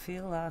how you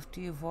feel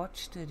after you've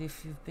watched it,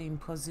 if you've been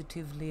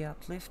positively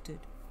uplifted.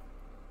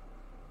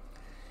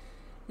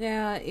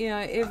 Now, you know,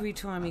 every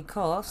time he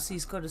coughs,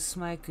 he's got a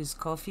smoker's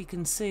cough. You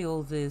can see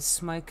all the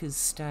smoker's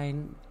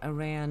stain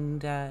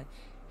around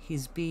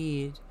his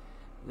beard,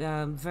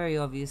 very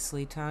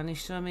obviously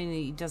tarnished. I mean,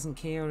 he doesn't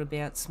care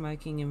about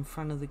smoking in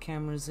front of the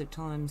cameras at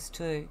times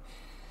too.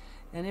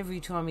 And every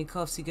time he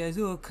coughs, he goes,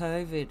 oh,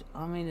 COVID.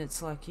 I mean,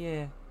 it's like,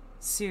 yeah,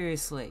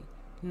 seriously,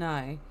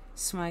 no,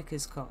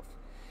 smoker's cough.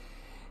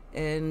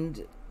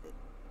 And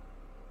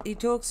he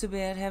talks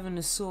about having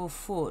a sore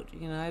foot,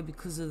 you know,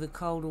 because of the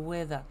colder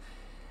weather.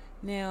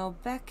 Now,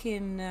 back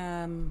in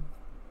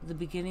the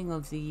beginning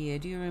of the year,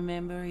 do you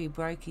remember he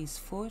broke his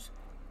foot,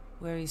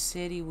 where he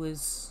said he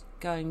was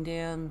going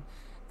down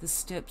the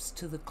steps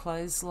to the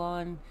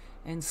clothesline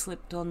and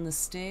slipped on the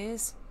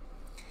stairs?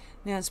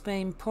 Now, it's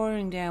been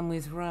pouring down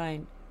with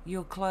rain.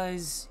 Your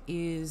clothes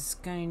is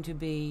going to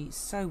be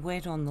so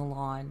wet on the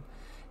line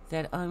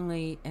that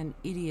only an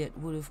idiot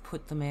would have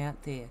put them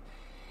out there.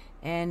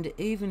 And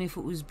even if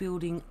it was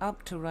building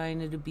up to rain,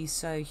 it'd be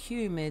so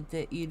humid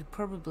that you'd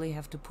probably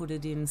have to put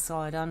it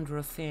inside under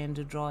a fan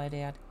to dry it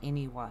out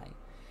anyway.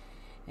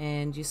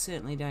 And you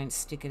certainly don't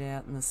stick it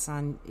out in the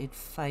sun. It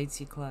fades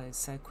your clothes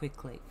so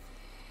quickly.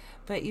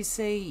 But you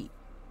see,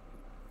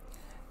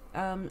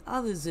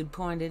 others had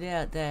pointed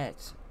out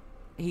that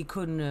he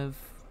couldn't have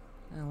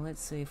Now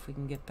let's see if we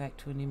can get back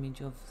to an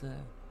image of the...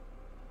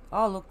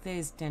 Oh, look,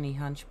 there's Danny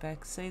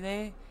Hunchback. See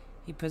there?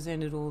 He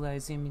presented all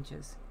those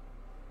images.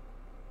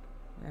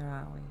 Where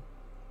are we?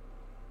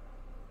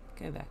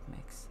 Go back,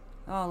 Max.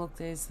 Oh, look,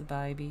 there's the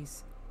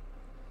babies.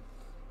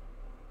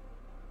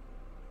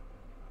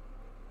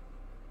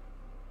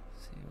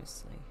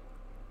 Seriously.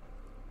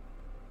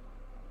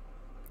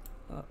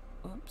 Oh,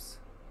 oops.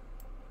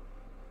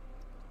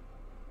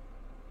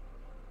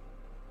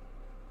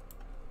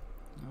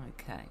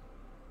 Okay.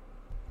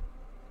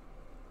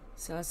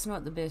 So it's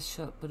not the best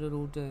shot, but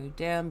it'll do.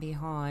 Down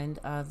behind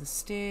are the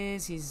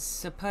stairs. He's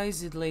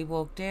supposedly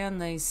walked down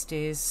these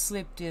stairs,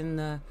 slipped in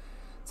the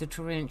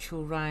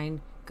torrential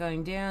rain,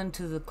 going down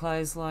to the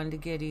clothesline to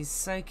get his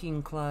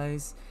soaking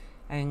clothes,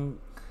 and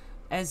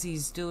as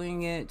he's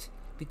doing it,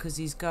 because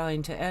he's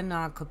going to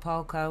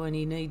Acapulco and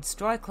he needs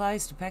dry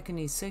clothes to pack in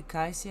his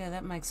suitcase. Yeah,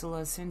 that makes a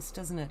lot of sense,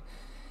 doesn't it?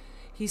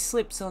 He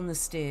slips on the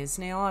stairs.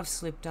 Now, I've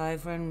slipped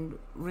over, and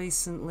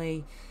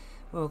recently,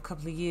 well, a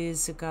couple of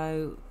years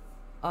ago,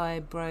 I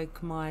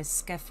broke my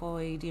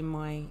scaphoid in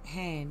my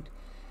hand,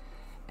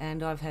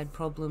 and I've had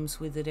problems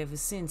with it ever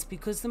since,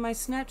 because the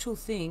most natural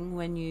thing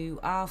when you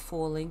are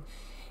falling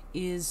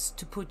is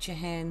to put your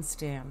hands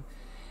down.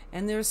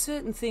 And there are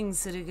certain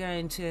things that are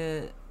going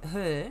to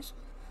hurt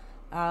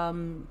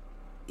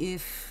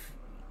if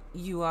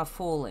you are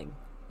falling,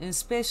 and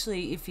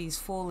especially if he's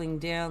falling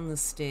down the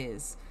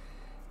stairs.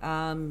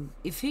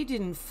 If he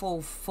didn't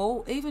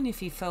fall, even if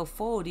he fell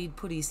forward, he'd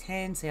put his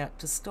hands out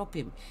to stop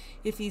him.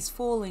 If he's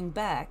falling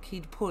back,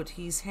 he'd put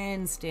his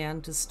hands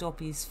down to stop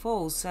his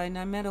fall. So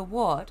no matter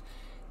what,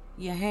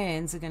 your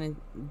hands are going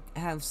to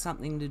have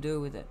something to do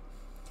with it.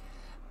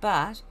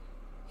 But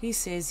he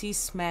says he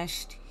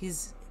smashed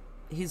his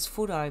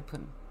foot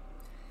open.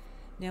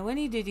 Now, when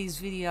he did his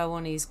video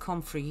on his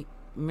Comfrey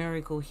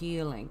Miracle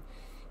Healing,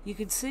 you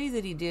could see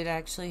that he did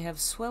actually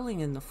have swelling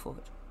in the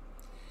foot.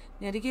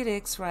 Now, to get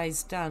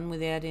x-rays done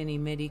without any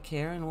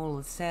Medicare and all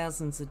the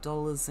thousands of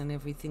dollars and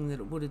everything that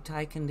it would have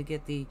taken to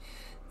get the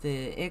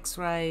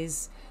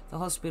x-rays, the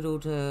hospital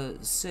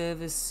to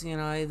service, you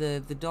know,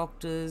 the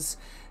doctors,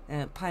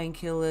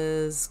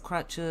 painkillers,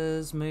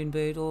 crutches, moon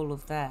boot, all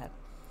of that.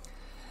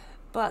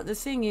 But the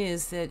thing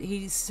is that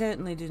he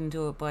certainly didn't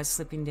do it by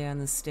slipping down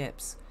the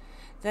steps.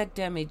 That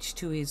damage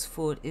to his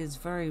foot is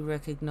very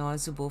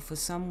recognisable for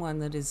someone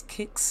that has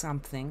kicked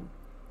something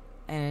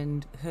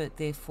and hurt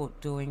their foot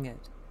doing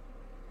it.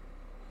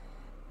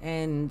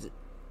 And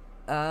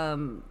I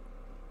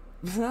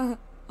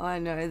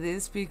know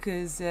this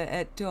because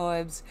at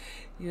times,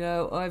 you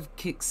know, I've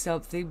kicked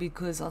something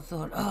because I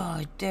thought,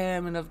 oh,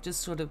 damn, and I've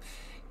just sort of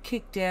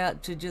kicked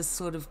out to just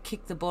sort of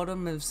kick the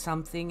bottom of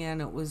something,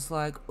 and it was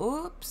like,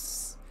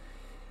 oops,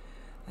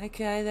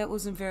 okay, that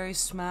wasn't very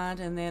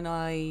smart. And then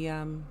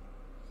I,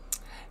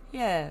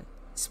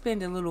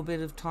 spend a little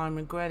bit of time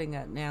regretting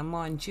it. Now,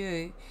 mind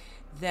you,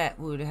 that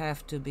would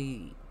have to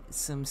be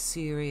some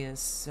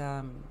serious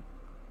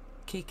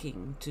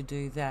kicking to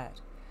do that,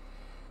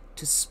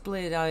 to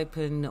split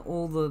open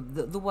all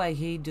the way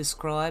he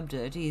described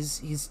it.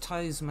 His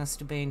toes must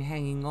have been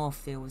hanging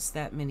off. There was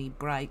that many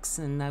breaks,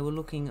 and they were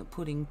looking at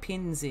putting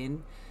pins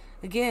in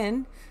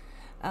again.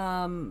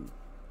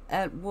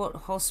 At what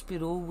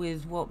hospital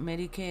with what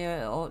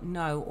Medicare? Or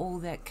no, all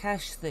that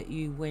cash that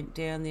you went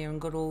down there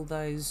and got all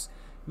those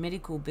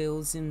medical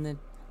bills in the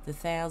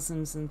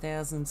thousands and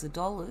thousands of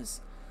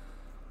dollars.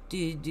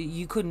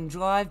 You couldn't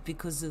drive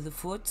because of the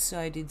foot,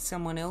 so did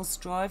someone else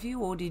drive you,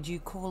 or did you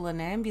call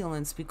an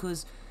ambulance?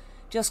 Because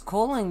just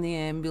calling the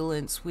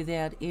ambulance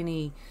without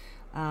any,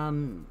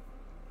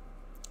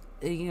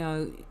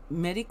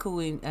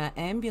 medical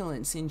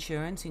ambulance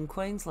insurance in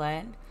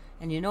Queensland,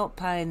 and you're not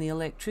paying the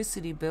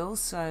electricity bills,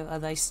 so are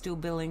they still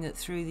billing it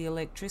through the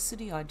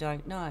electricity? I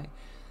don't know.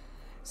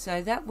 So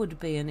that would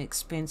be an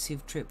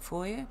expensive trip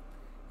for you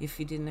if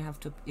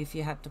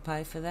you had to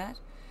pay for that.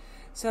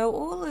 So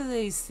all of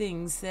these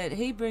things that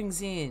he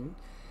brings in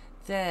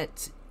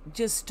that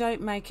just don't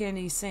make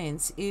any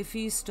sense if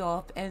you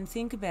stop and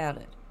think about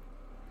it.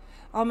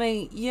 I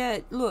mean, yeah,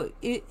 look,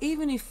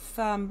 even if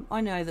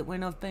I know that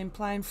when I've been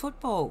playing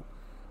football,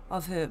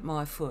 I've hurt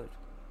my foot.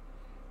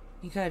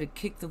 You go to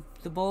kick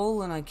the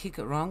ball and I kick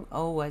it wrong. I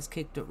always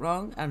kicked it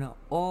wrong, and I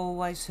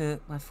always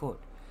hurt my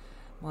foot.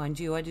 Mind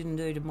you, I didn't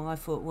do to my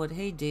foot what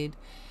he did,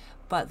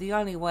 but the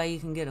only way you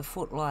can get a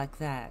foot like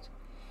that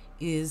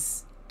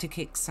is to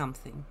kick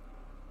something,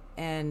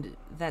 and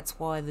that's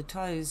why the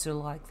toes are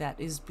like that,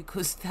 is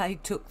because they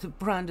took the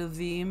brunt of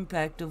the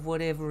impact of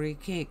whatever he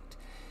kicked.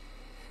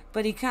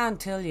 But he can't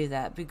tell you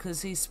that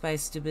because he's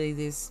supposed to be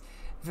this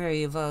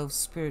very evolved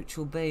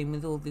spiritual being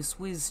with all this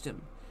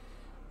wisdom,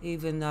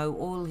 even though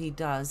all he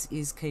does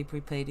is keep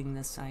repeating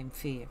the same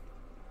fear.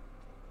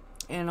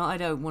 And I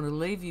don't want to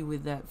leave you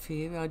with that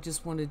fear. I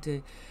just wanted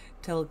to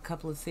tell a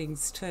couple of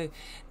things too.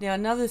 Now,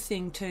 another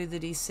thing too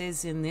that he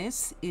says in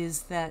this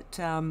is that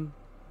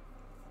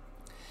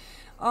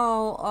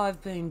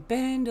I've been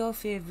banned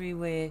off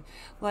everywhere.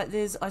 Like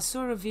I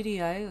saw a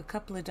video a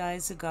couple of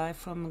days ago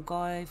from a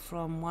guy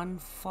from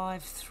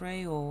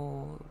 153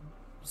 or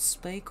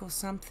Speak or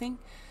something,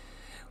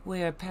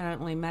 where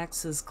apparently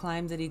Max has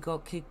claimed that he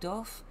got kicked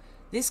off.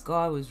 This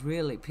guy was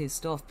really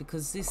pissed off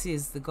because this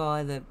is the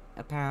guy that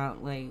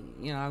apparently,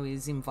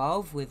 is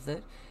involved with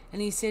it.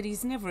 And he said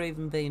he's never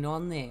even been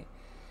on there.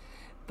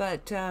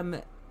 But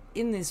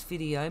in this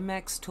video,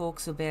 Max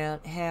talks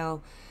about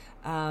how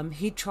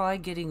he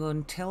tried getting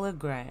on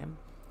Telegram,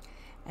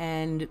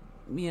 and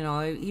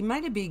he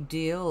made a big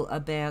deal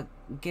about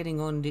getting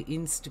onto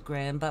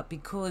Instagram, but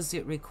because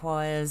it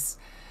requires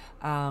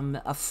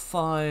a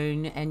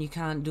phone and you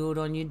can't do it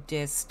on your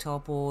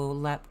desktop or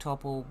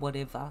laptop or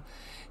whatever,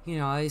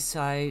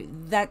 so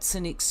that's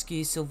an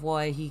excuse of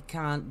why he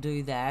can't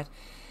do that.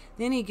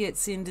 Then he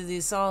gets into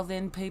this,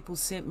 then people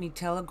sent me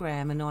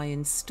Telegram and I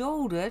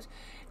installed it,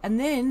 and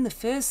then the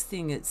first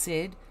thing it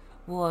said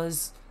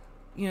was,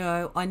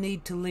 I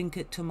need to link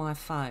it to my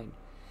phone.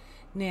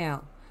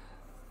 Now,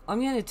 I'm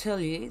going to tell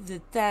you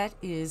that that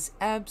is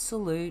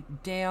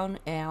absolute down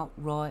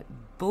outright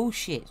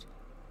bullshit.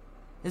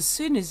 As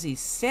soon as he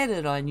said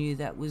it, I knew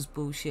that was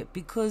bullshit,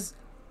 because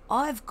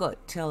I've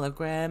got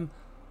Telegram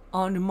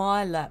on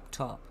my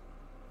laptop,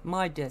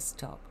 my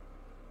desktop.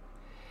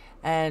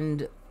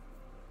 And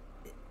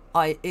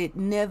it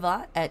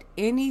never, at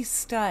any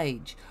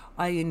stage,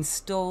 I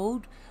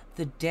installed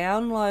the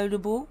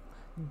downloadable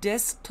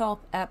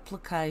desktop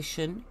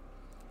application,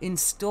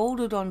 installed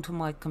it onto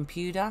my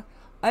computer,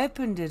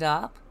 opened it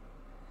up,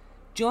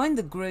 joined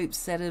the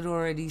groups that had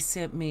already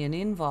sent me an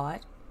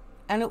invite,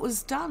 and it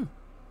was done.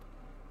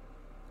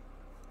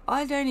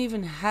 I don't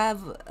even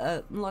have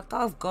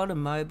I've got a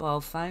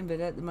mobile phone, but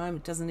at the moment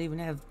it doesn't even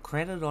have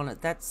credit on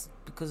it. That's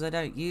because I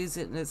don't use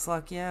it, and it's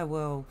like,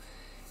 it's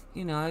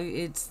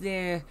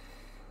there.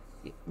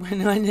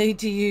 When I need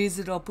to use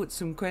it, I'll put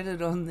some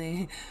credit on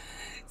there.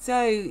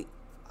 So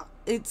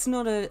it's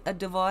not a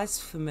device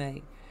for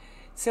me.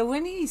 So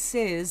when he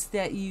says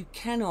that you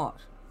cannot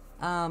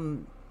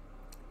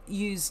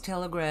use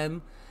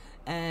Telegram,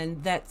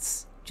 and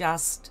that's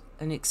just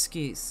an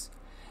excuse.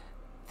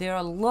 There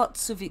are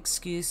lots of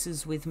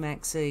excuses with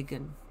Max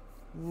Igan.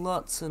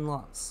 Lots and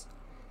lots.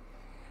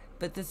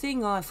 But the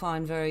thing I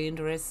find very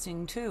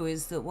interesting too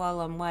is that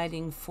while I'm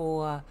waiting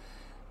for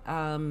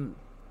the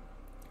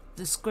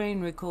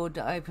screen record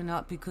to open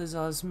up, because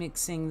I was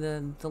mixing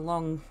the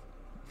long,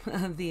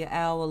 the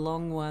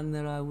hour-long one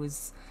that I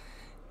was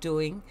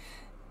doing,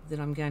 that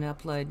I'm going to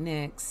upload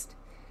next,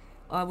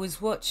 I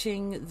was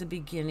watching the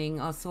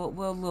beginning. I thought,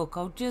 well, look,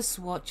 I'll just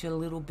watch a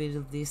little bit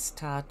of this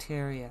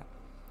Tartaria.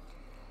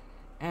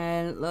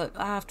 And look,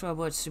 after I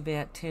watched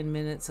about 10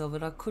 minutes of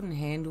it, I couldn't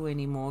handle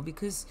anymore,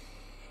 because,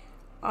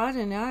 I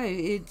don't know,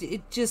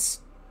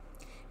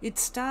 it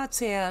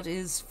starts out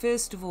as,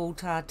 first of all,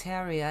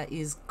 Tartaria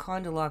is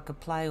kind of like a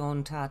play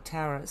on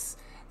Tartarus.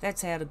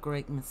 That's out of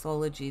Greek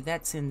mythology.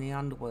 That's in the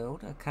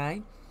underworld,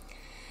 okay?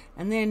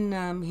 And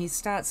then he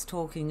starts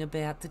talking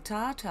about the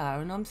Tartar,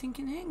 and I'm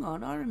thinking, hang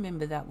on, I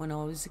remember that when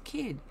I was a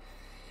kid.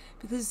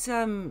 Because,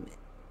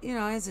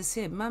 as I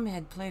said, Mum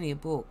had plenty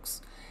of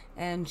books,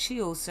 and she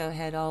also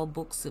had old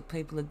books that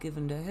people had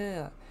given to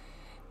her.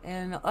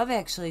 And I've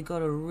actually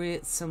got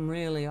some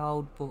really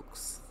old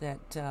books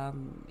that,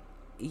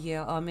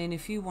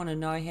 if you want to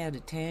know how to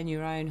tan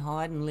your own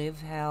hide and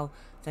live how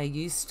they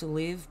used to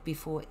live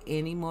before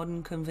any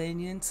modern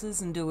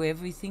conveniences and do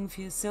everything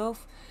for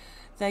yourself,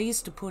 they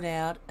used to put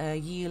out a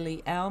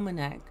yearly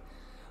almanac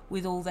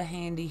with all the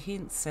handy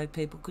hints so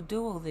people could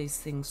do all these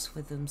things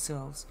for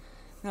themselves.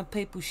 Now,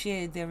 people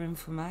shared their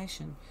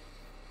information.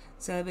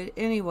 So, but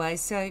anyway,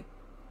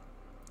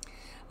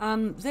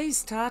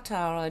 these Tartar,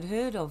 I'd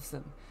heard of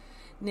them.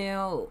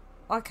 Now,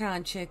 I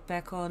can't check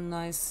back on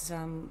those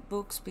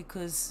books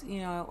because,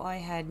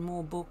 I had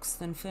more books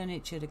than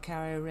furniture to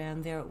carry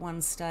around there at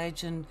one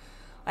stage, and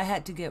I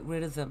had to get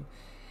rid of them.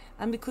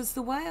 And because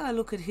the way I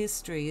look at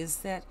history is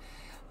that,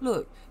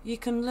 look, you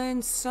can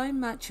learn so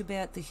much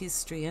about the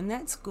history, and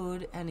that's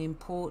good and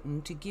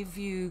important to give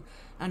you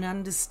an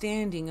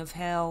understanding of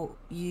how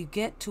you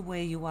get to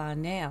where you are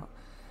now.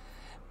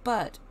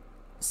 But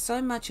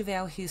so much of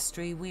our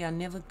history we are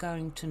never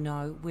going to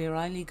know. We're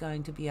only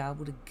going to be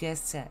able to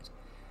guess at.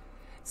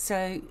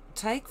 So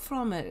take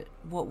from it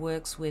what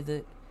works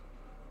with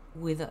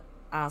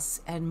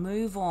us, and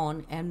move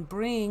on and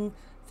bring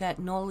that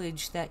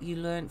knowledge that you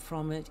learnt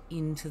from it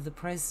into the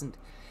present.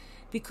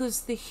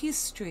 Because the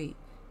history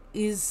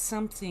is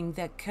something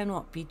that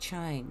cannot be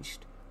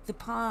changed. The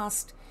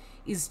past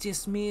is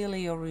just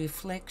merely a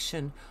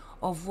reflection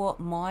of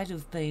what might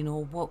have been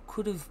or what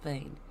could have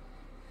been.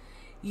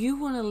 You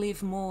want to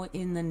live more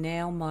in the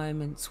now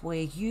moments,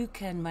 where you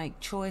can make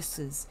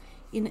choices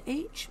in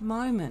each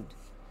moment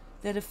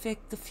that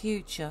affect the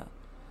future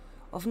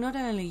of not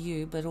only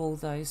you but all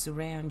those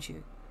around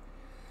you.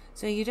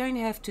 So you don't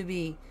have to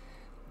be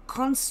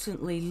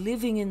constantly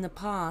living in the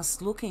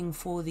past looking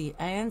for the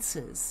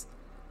answers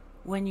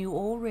when you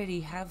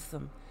already have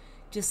them,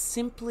 just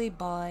simply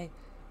by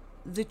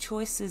the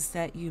choices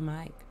that you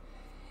make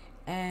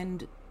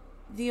and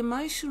the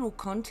emotional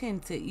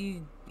content that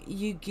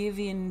you give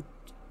in,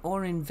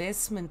 or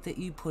investment that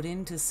you put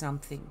into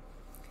something.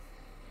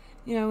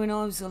 You know, when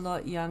I was a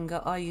lot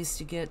younger, I used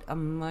to get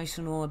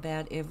emotional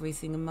about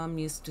everything, and Mum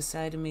used to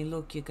say to me,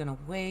 look, you're going to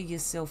wear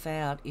yourself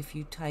out if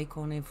you take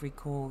on every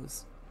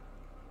cause.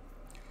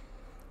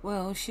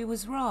 Well, she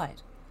was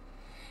right.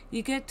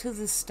 You get to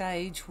the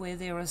stage where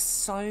there are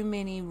so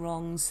many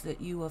wrongs that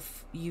you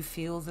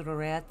feel that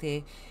are out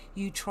there,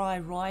 you try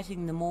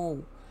righting them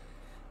all,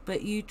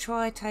 but you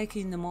try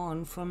taking them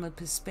on from a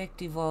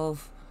perspective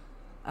of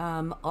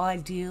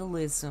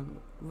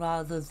idealism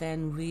rather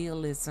than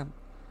realism.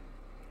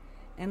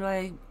 And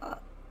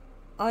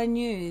I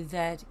knew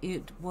that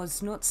it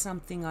was not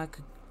something I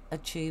could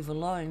achieve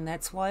alone.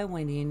 That's why I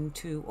went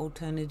into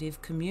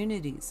alternative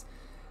communities.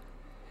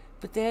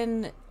 But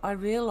then I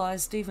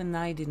realised even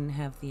they didn't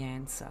have the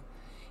answer.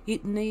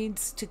 It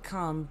needs to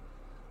come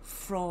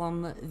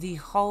from the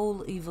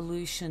whole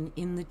evolution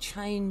in the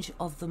change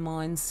of the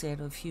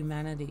mindset of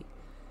humanity.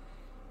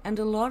 And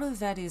a lot of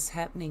that is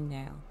happening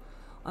now.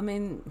 I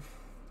mean,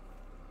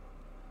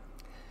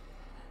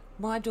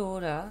 my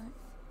daughter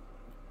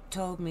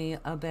told me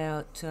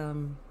about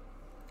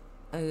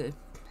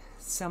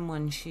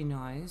someone she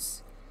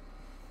knows,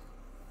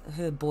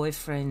 her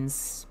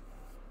boyfriend's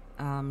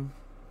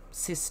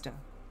sister,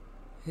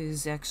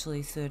 who's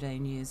actually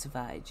 13 years of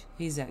age.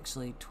 He's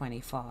actually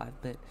 25,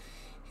 but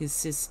his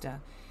sister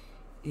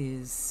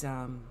is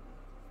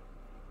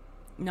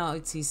no,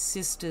 it's his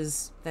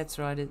sister's, that's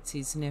right, it's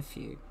his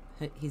nephew,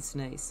 his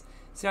niece.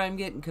 So I'm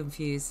getting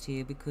confused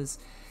here because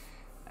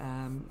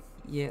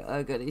yeah,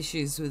 I got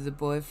issues with the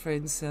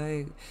boyfriend,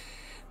 so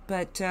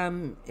but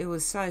it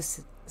was so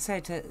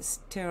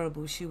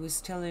terrible. She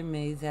was telling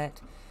me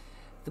that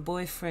the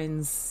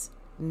boyfriend's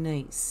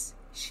niece,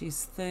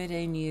 she's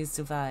 13 years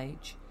of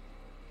age.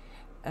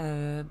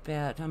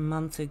 About a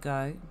month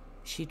ago,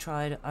 she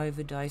tried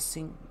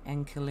overdosing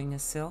and killing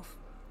herself.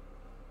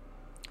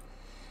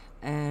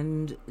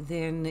 And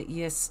then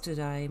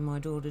yesterday, my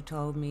daughter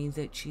told me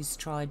that she's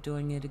tried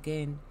doing it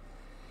again.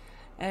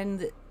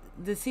 And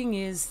the thing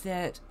is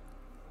that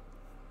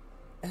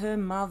her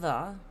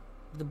mother,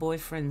 the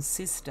boyfriend's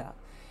sister,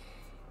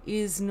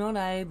 is not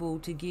able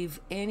to give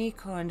any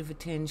kind of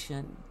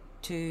attention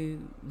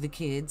to the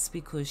kids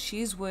because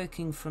she's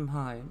working from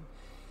home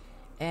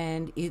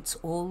and it's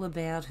all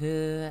about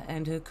her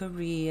and her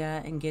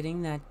career and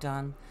getting that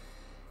done.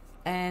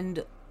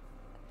 And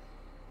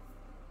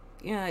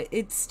you know,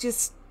 it's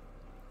just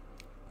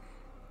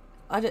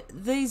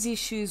these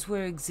issues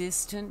were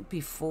existent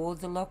before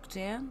the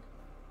lockdown,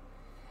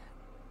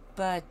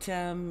 but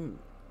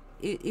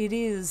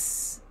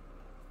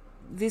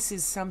this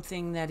is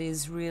something that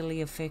is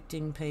really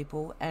affecting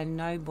people, and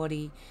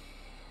nobody,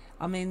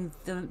 I mean,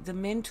 the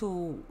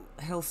mental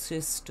health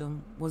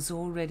system was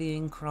already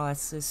in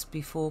crisis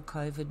before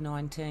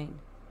COVID-19.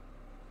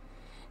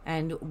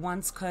 And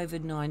once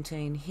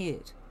COVID-19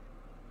 hit,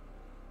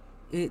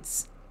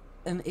 it's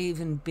an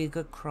even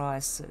bigger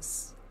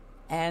crisis.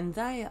 And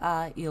they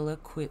are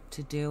ill-equipped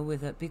to deal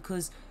with it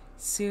because,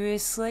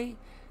 seriously,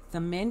 the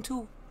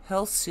mental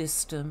health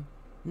system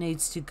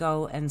needs to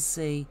go and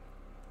see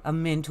a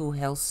mental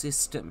health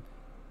system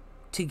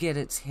to get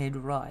its head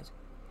right.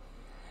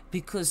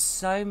 Because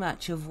so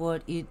much of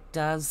what it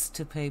does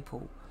to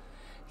people,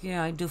 you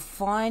know,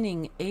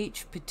 defining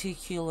each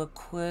particular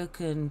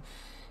quirk and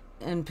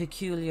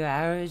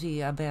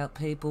peculiarity about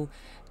people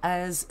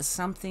as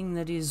something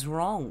that is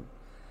wrong.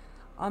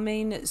 I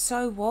mean,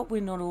 so what?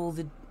 We're not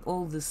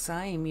all the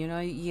same, you know.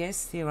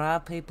 Yes, there are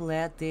people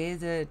out there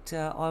that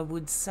I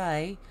would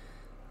say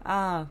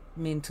are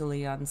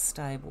mentally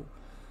unstable.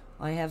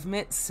 I have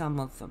met some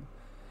of them.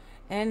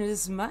 And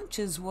as much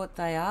as what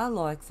they are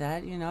like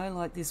that, you know,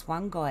 like this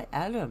one guy,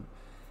 Adam,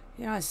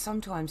 you know,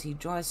 sometimes he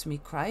drives me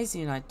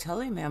crazy and I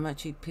tell him how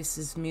much he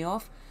pisses me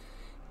off.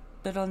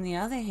 But on the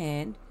other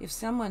hand, if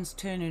someone's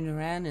turning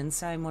around and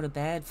saying what a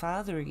bad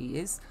father he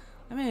is,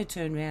 I'm going to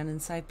turn around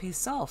and say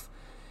piss off.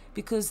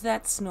 Because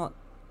that's not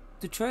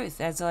the truth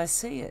as I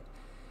see it.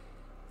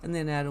 And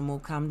then Adam will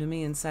come to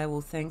me and say, well,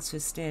 thanks for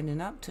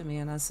standing up to me.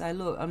 And I say,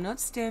 look, I'm not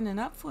standing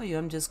up for you.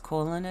 I'm just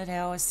calling it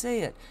how I see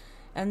it.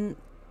 And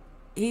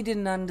he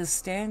didn't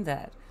understand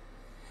that.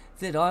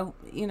 That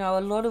you know, a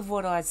lot of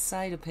what I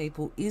say to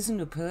people isn't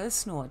a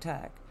personal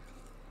attack.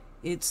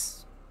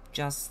 It's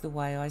just the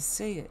way I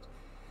see it.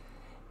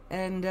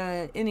 And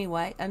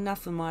anyway,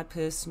 enough of my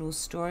personal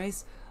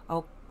stories.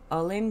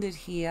 I'll end it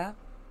here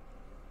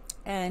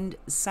and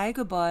say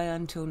goodbye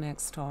until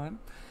next time.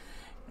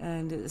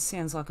 And it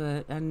sounds like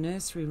a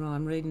nursery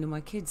rhyme reading to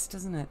my kids,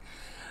 doesn't it?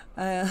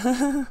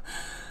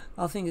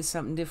 I'll think of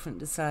something different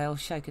to say. I'll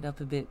shake it up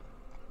a bit.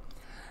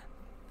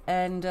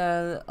 And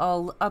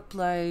I'll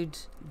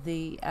upload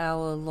the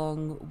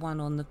hour-long one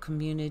on the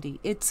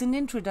community. It's an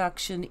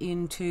introduction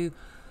into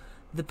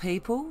the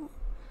people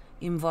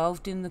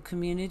involved in the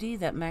community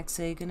that Max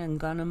Igan and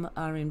Gunham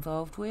are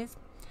involved with,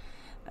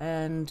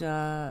 and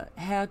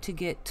how to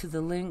get to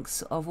the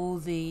links of all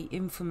the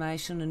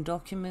information and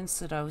documents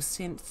that I was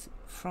sent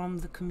from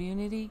the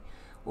community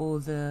or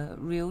the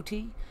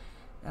realty,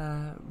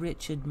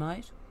 Richard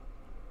Moat.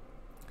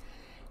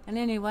 And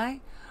anyway,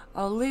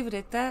 I'll leave it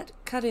at that,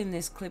 cut in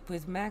this clip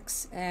with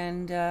Max,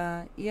 and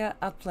yeah,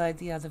 upload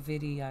the other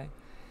video.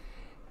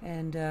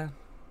 And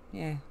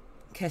yeah,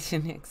 catch you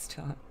next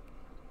time.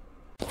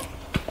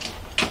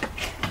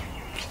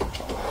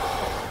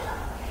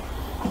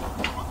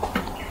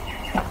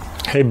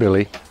 Hey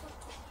Billy,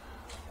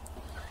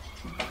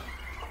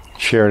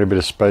 sharing a bit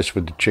of space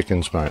with the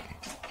chickens, mate.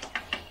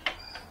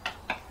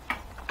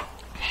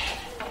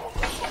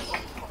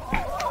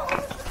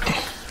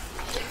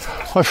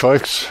 Hi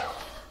folks,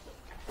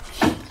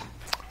 I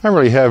don't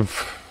really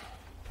have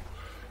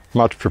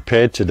much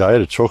prepared today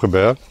to talk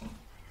about.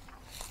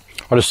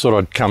 I just thought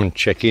I'd come and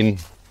check in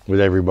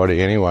with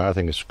everybody anyway. I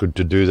think it's good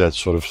to do that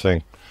sort of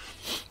thing.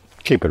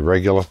 Keep it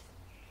regular.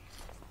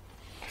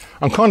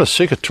 I'm kind of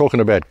sick of talking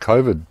about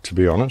COVID, to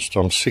be honest.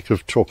 I'm sick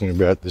of talking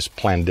about this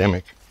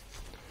pandemic.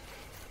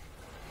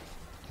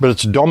 But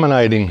it's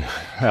dominating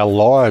our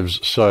lives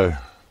so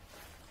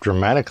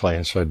dramatically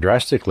and so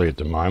drastically at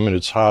the moment.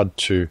 It's hard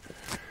to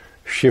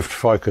shift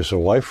focus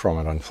away from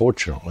it,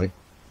 unfortunately.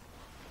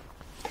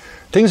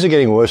 Things are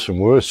getting worse and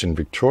worse in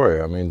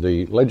Victoria. I mean,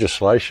 the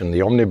legislation,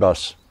 the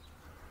omnibus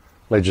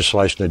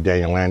legislation that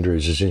Daniel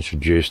Andrews has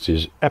introduced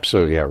is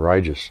absolutely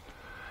outrageous.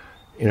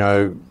 You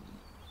know,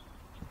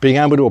 being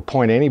able to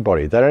appoint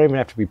anybody, they don't even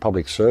have to be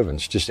public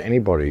servants, just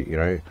anybody, you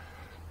know.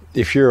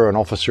 If you're an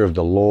officer of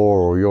the law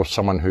or you're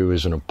someone who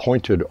is an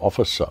appointed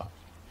officer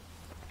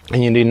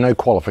and you need no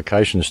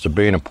qualifications to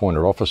be an appointed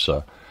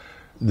officer,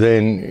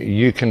 then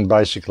you can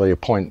basically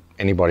appoint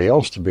anybody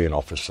else to be an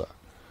officer.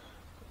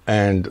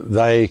 And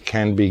they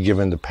can be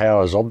given the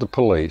powers of the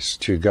police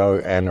to go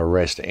and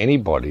arrest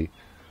anybody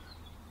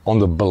on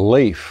the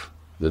belief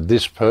that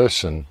this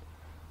person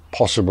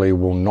possibly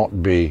will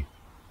not be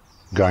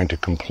going to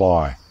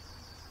comply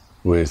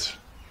with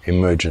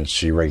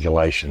emergency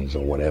regulations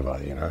or whatever,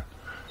 you know.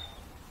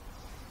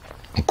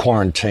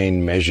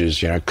 Quarantine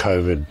measures, you know,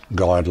 COVID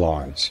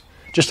guidelines.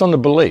 Just on the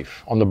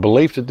belief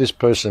that this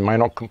person may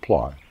not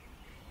comply.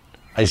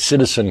 A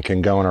citizen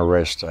can go and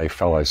arrest a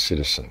fellow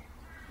citizen.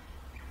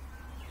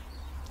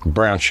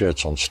 Brown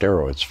shirts on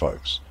steroids,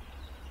 folks.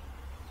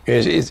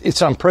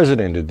 It's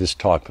unprecedented, this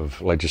type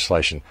of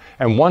legislation.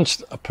 And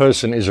once a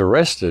person is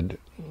arrested,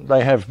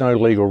 they have no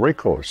legal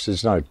recourse.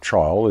 There's no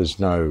trial, there's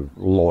no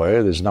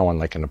lawyer, there's no one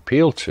they can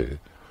appeal to.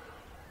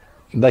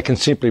 They can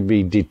simply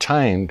be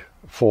detained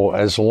for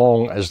as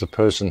long as the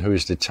person who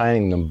is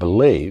detaining them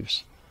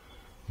believes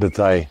that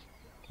they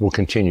will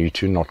continue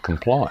to not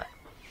comply.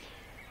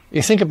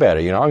 You think about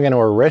it, you know, I'm going to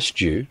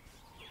arrest you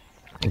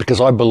because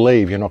I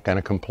believe you're not going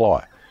to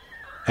comply.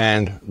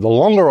 And the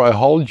longer I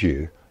hold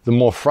you, the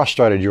more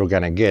frustrated you're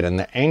going to get and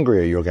the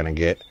angrier you're going to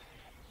get,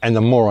 and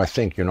the more I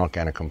think you're not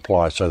going to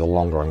comply, so the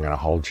longer I'm going to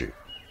hold you.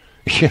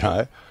 You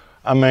know,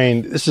 I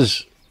mean, this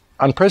is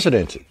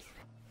unprecedented.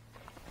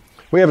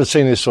 We haven't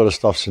seen this sort of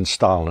stuff since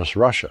Stalinist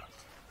Russia,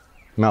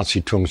 Mao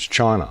Zedong's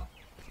China,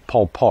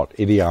 Pol Pot,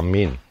 Idi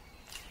Amin.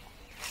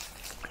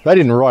 They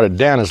didn't write it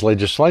down as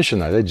legislation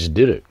though, they just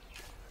did it.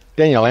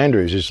 Daniel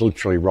Andrews is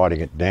literally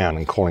writing it down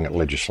and calling it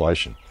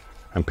legislation,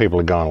 and people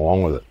are going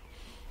along with it.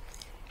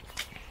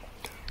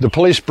 The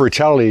police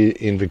brutality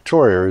in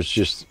Victoria is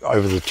just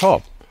over the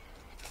top.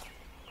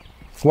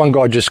 One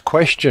guy just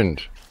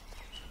questioned,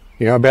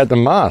 you know, about the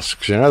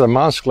masks, you know, the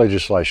mask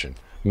legislation,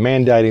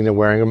 mandating the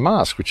wearing of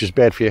masks, which is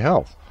bad for your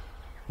health.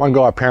 One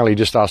guy apparently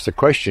just asked the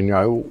question, you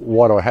know,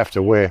 why do I have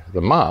to wear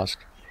the mask?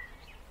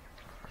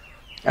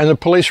 And the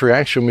police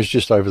reaction was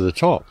just over the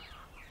top.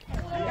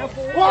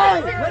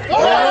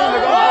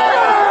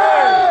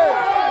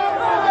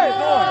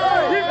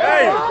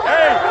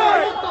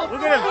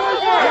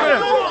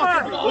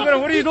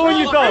 What are you doing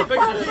yourself? What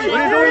are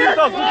you doing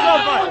yourself? Good job,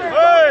 mate.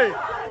 Hey!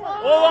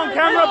 All on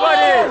camera,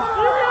 buddy.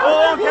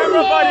 All on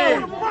camera,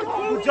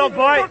 buddy. Good job,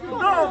 boy.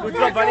 Good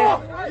job, buddy.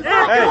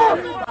 Hey!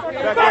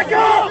 Back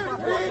up!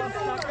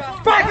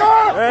 Back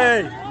up!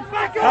 Hey!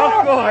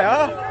 Tough guy,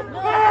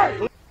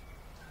 huh?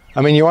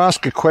 I mean, you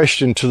ask a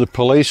question to the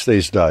police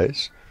these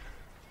days,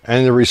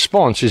 and the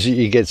response is that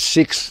you get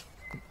 6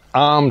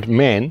 armed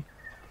men,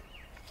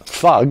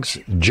 thugs,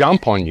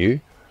 jump on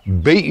you,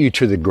 beat you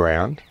to the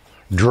ground,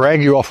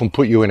 drag you off and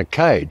put you in a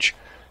cage,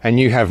 and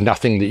you have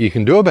nothing that you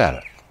can do about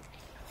it.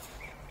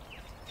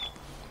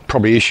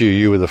 Probably issue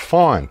you with a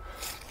fine.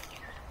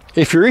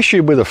 If you're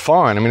issued with a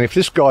fine, I mean, if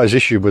this guy's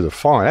issued with a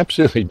fine,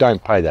 absolutely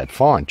don't pay that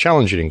fine.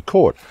 Challenge it in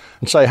court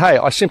and say, hey,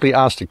 I simply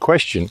asked a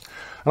question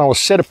and I was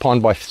set upon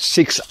by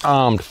 6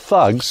 armed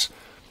thugs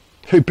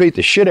who beat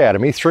the shit out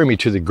of me, threw me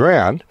to the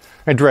ground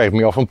and dragged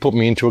me off and put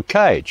me into a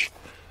cage.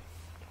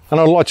 And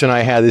I'd like to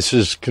know how this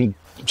is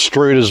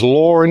construed as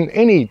law in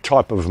any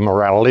type of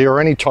morality or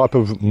any type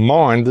of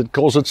mind that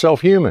calls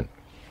itself human.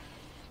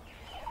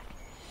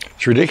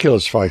 It's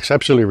ridiculous, folks,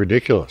 absolutely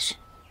ridiculous.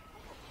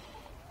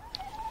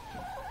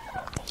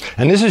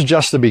 And this is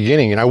just the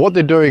beginning. You know, what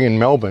they're doing in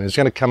Melbourne is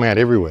going to come out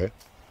everywhere.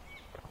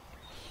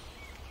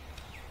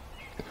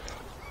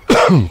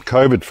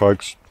 COVID,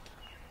 folks.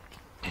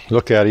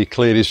 Look out, he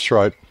cleared his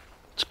throat.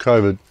 It's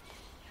COVID.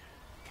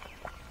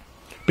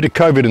 Bit of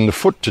COVID in the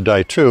foot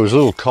today too. It was a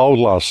little cold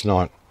last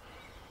night.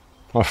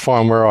 I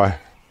find where I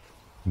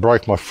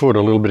broke my foot,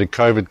 a little bit of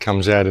COVID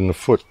comes out in the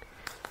foot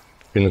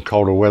in the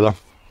colder weather.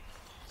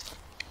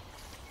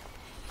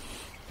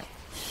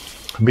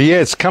 But yeah,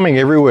 it's coming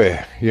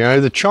everywhere. You know,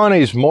 the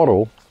Chinese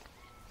model,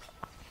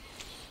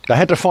 they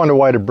had to find a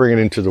way to bring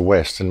it into the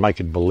West and make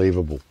it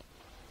believable.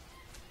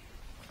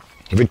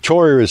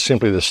 Victoria is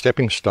simply the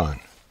stepping stone.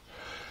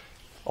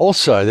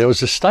 Also, there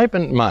was a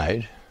statement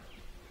made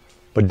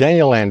by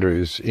Daniel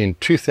Andrews in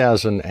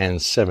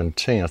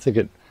 2017. I think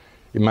it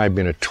may have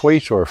been a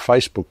tweet or a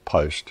Facebook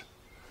post,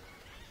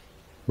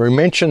 where he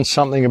mentioned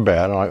something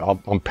about,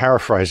 I'm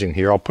paraphrasing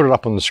here, I'll put it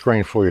up on the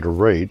screen for you to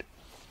read,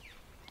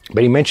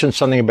 but he mentioned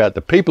something about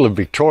the people of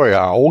Victoria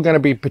are all going to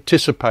be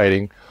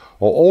participating,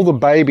 or all the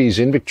babies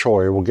in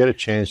Victoria will get a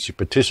chance to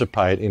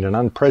participate in an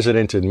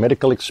unprecedented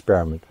medical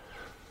experiment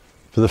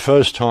for the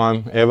first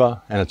time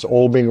ever, and it's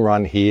all being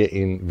run here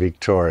in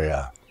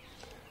Victoria.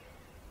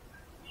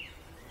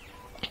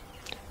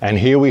 And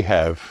here we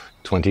have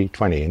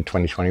 2020 and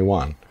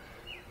 2021,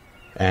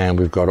 and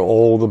we've got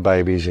all the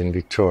babies in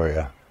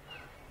Victoria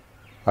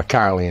are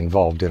currently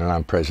involved in an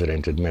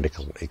unprecedented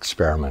medical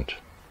experiment.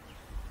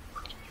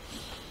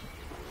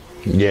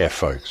 Yeah,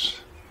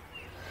 folks.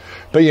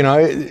 But you know,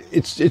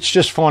 it's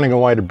just finding a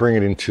way to bring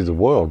it into the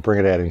world, bring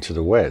it out into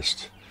the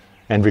West.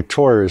 And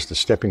Victoria is the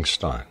stepping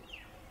stone.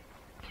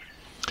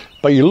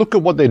 But you look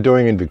at what they're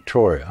doing in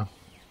Victoria,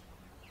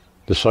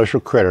 the social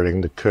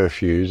crediting, the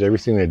curfews,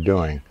 everything they're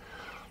doing.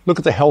 Look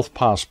at the health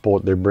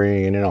passport they're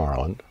bringing in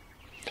Ireland.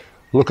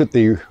 Look at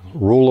the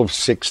rule of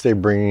 6 they're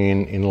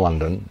bringing in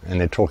London, and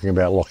they're talking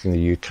about locking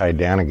the UK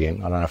down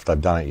again. I don't know if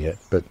they've done it yet,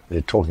 but they're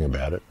talking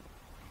about it.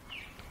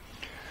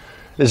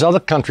 There's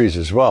other countries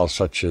as well,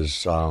 such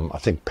as, I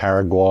think,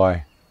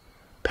 Paraguay,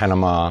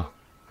 Panama.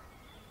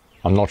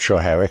 I'm not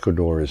sure how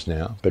Ecuador is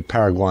now, but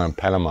Paraguay and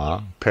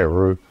Panama,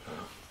 Peru.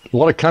 A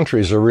lot of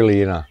countries are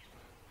really in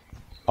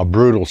a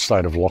brutal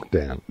state of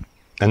lockdown.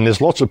 And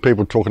there's lots of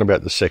people talking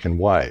about the second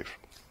wave,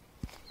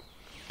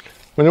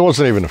 when there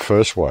wasn't even a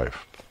first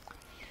wave.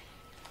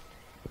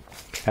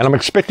 And I'm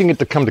expecting it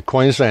to come to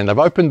Queensland. They've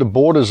opened the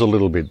borders a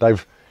little bit.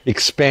 They've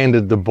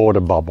expanded the border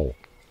bubble.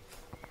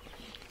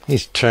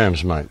 These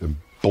terms, mate, the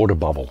border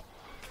bubble.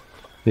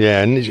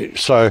 Yeah, and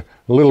so a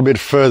little bit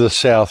further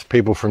south,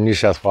 people from New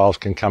South Wales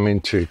can come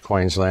into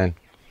Queensland.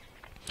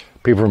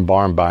 People from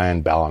Byron Bay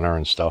and Ballina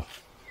and stuff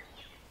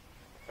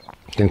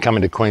can come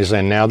into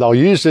Queensland now. They'll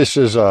use this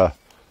as a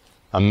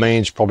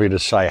means probably to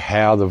say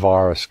how the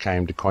virus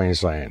came to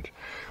Queensland.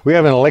 We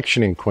have an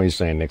election in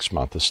Queensland next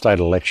month, a state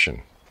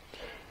election.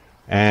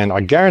 And I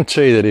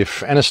guarantee that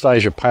if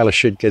Anastasia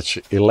Palaszczuk gets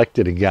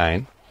elected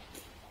again,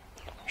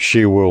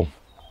 she will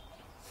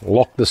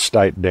lock the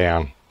state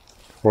down,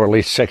 or at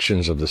least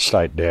sections of the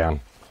state down,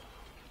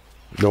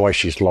 the way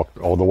she's locked,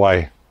 or the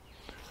way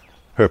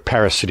her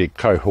parasitic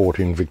cohort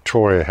in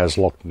Victoria has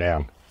locked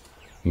down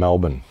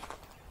Melbourne.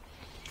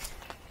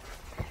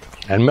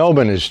 And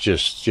Melbourne is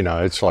just, you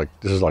know, it's like,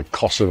 this is like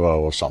Kosovo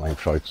or something,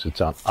 folks.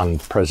 It's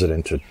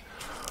unprecedented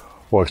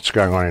what's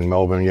going on in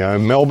Melbourne. You know,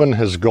 Melbourne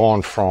has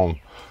gone from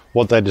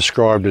what they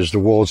described as the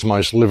world's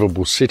most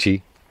livable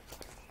city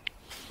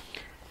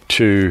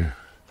to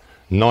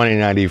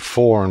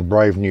 1984 and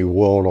Brave New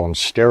World on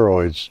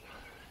steroids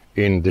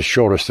in the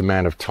shortest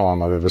amount of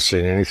time I've ever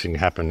seen anything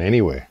happen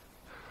anywhere.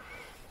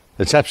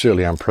 It's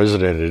absolutely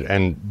unprecedented.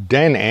 And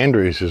Dan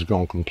Andrews has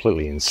gone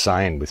completely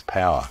insane with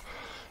power.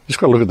 Just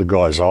got to look at the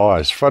guy's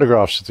eyes.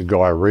 Photographs of the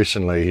guy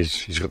recently,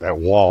 he's got that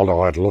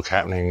wild-eyed look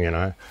happening, you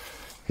know.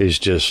 He's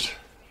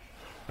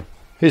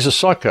a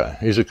psycho.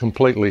 He's a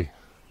completely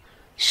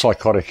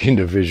psychotic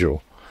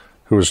individual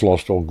who has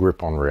lost all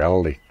grip on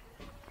reality.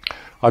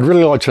 I'd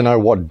really like to know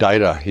what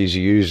data he's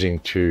using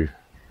to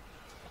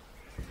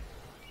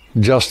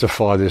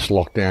justify this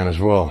lockdown as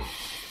well.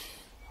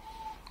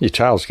 Your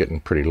tail's getting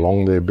pretty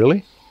long there,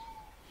 Billy.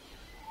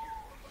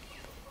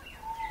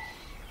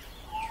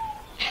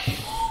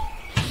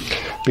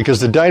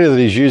 Because the data that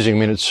he's using, I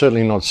mean, it's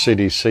certainly not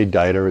CDC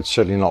data, it's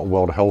certainly not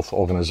World Health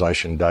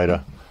Organization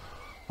data.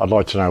 I'd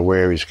like to know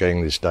where he's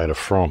getting this data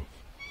from.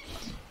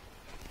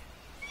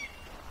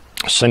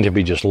 Seem to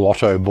be just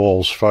lotto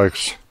balls,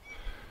 folks.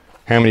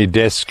 How many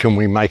deaths can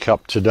we make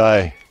up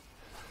today?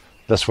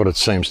 That's what it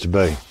seems to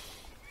be.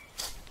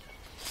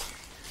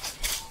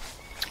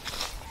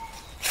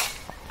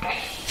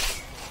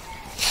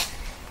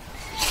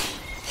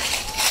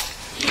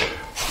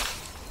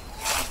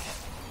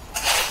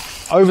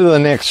 Over the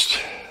next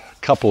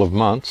couple of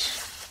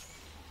months,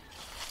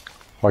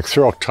 like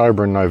through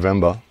October and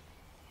November,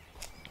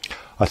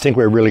 I think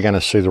we're really going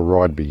to see the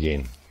ride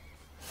begin.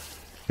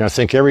 I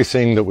think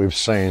everything that we've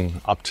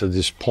seen up to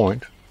this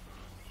point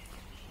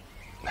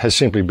has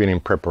simply been in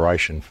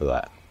preparation for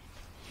that.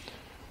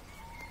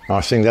 And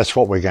I think that's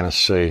what we're going to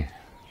see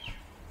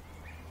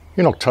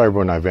in October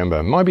or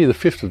November, maybe the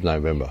 5th of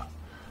November.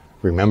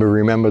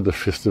 Remember the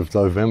 5th of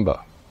November.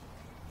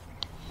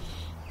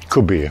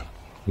 Could be a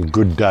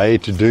good day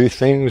to do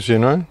things, you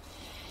know.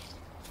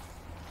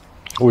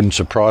 It wouldn't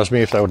surprise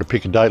me if they were to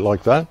pick a date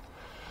like that.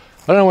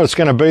 I don't know what it's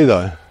going to be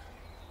though,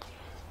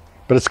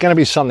 but it's going to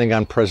be something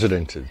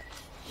unprecedented.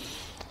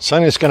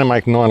 Something that's going to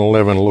make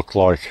 9/11 look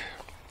like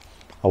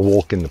a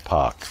walk in the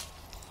park.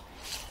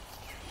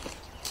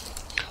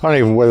 I don't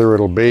even know whether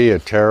it'll be a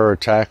terror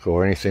attack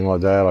or anything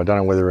like that. I don't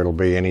know whether it'll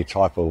be any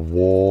type of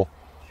war.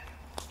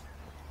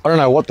 I don't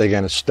know what they're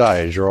going to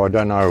stage, or I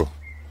don't know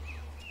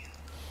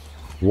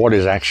what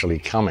is actually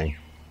coming.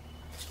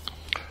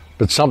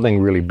 But something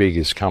really big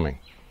is coming.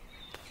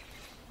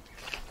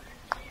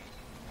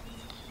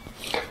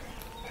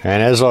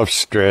 And as I've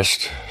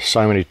stressed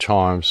so many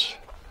times,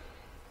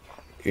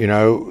 you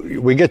know,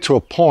 we get to a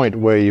point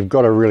where you've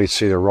got to really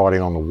see the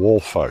writing on the wall,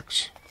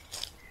 folks.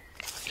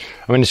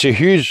 I mean, it's a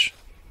huge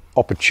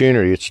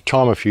opportunity. It's a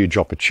time of huge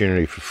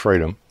opportunity for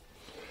freedom.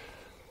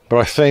 But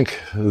I think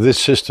this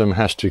system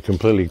has to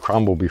completely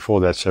crumble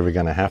before that's ever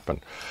going to happen.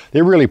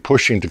 They're really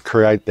pushing to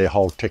create their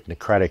whole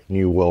technocratic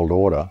new world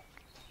order.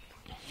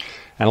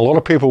 And a lot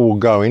of people will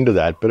go into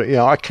that, but you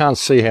know, I can't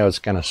see how it's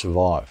going to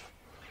survive.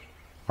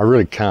 I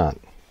really can't.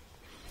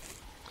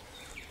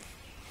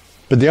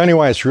 But the only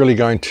way it's really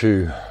going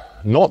to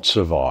not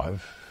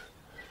survive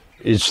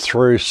is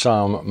through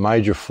some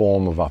major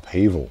form of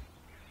upheaval.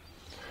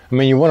 I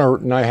mean, you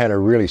want to know how to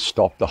really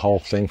stop the whole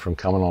thing from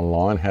coming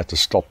online, how to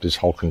stop this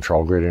whole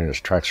control grid in its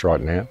tracks right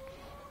now.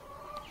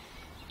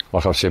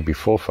 Like I said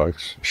before,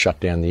 folks, shut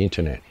down the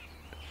internet.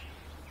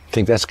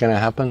 Think that's going to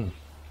happen?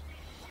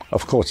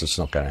 Of course it's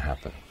not going to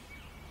happen.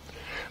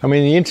 I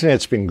mean, the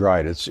internet's been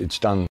great. It's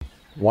done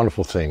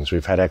wonderful things.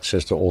 We've had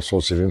access to all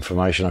sorts of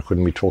information. I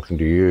couldn't be talking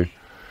to you.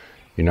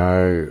 You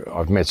know,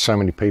 I've met so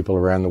many people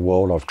around the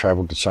world. I've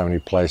traveled to so many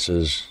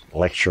places,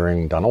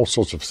 lecturing, done all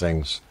sorts of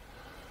things.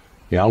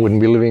 You know, I wouldn't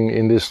be living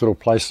in this little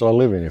place that I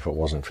live in if it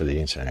wasn't for the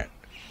internet.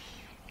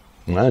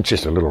 You know, it's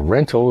just a little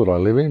rental that I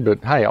live in,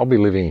 but hey, I'll be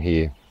living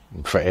here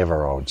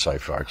forever, I would say,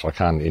 folks. I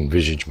can't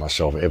envisage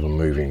myself ever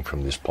moving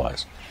from this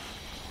place.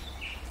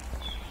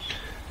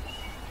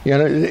 You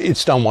know,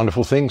 it's done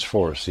wonderful things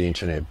for us, the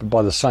internet, but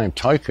by the same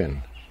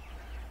token,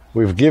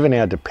 we've given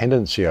our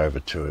dependency over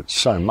to it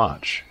so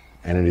much,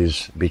 and it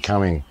is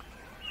becoming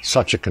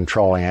such a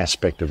controlling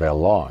aspect of our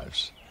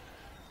lives.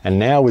 And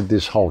now with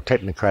this whole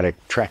technocratic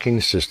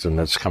tracking system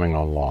that's coming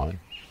online,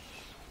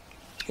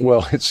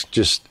 well, it's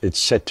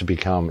set to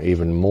become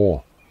even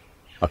more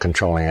a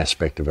controlling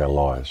aspect of our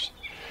lives.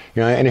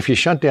 You know, and if you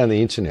shut down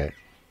the internet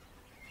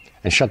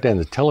and shut down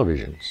the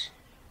televisions,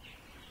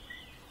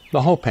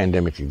 the whole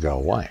pandemic could go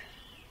away.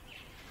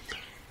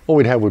 All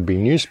we'd have would be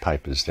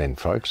newspapers then,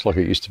 folks, like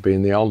it used to be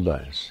in the old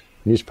days.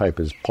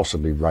 Newspapers,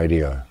 possibly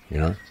radio, you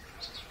know.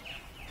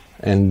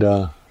 And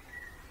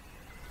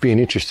be an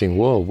interesting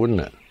world,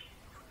 wouldn't it?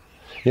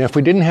 You know, if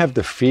we didn't have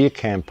the fear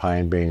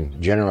campaign being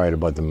generated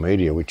by the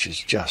media, which is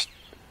just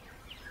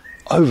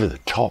over the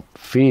top,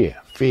 fear,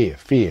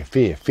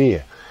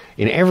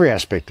 in every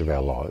aspect of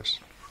our lives,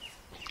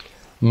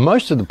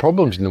 most of the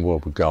problems in the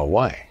world would go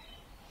away.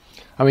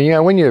 I mean, you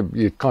know, when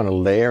you're kind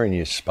of there in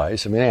your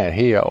space, I mean, out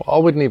here, I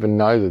wouldn't even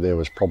know that there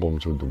was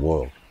problems with the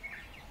world.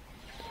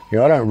 You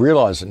know, I don't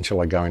realise it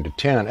until I go into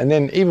town. And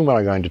then even when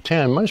I go into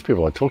town, most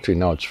people I talk to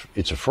know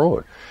it's a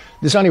fraud.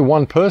 There's only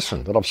one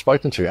person that I've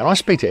spoken to, and I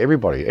speak to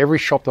everybody, every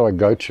shop that I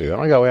go to,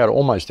 and I go out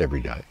almost every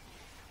day.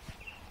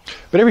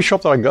 But every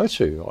shop that I go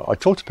to, I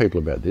talk to people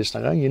about this,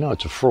 and they go, you know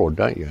it's a fraud,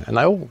 don't you? And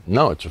they all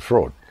know it's a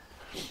fraud.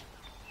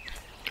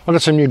 I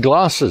got some new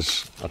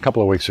glasses a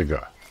couple of weeks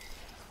ago,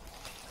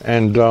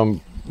 and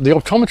the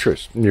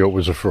optometrist knew it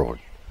was a fraud.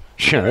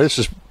 You know, this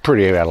is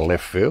pretty out of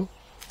left field.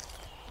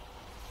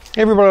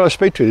 Everybody I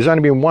speak to, there's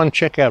only been one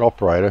checkout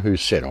operator who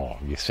said, oh,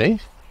 you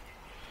think?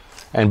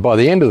 And by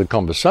the end of the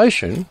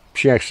conversation,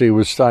 she actually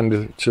was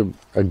starting to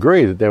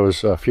agree that there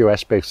was a few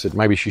aspects that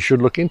maybe she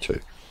should look into.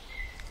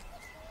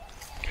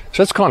 So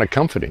that's kind of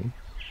comforting.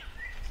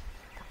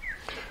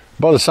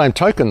 By the same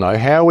token, though,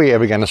 how are we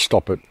ever going to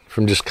stop it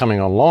from just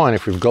coming online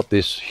if we've got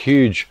this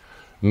huge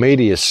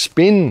media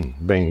spin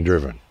being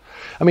driven?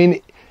 I mean,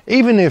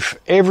 even if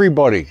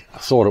everybody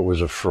thought it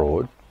was a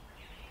fraud,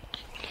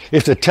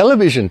 if the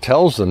television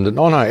tells them that,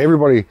 oh no,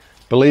 everybody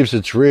believes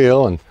it's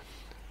real and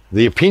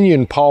the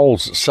opinion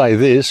polls say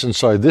this, and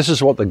so this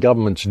is what the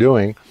government's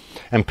doing,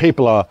 and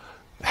people are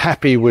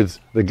happy with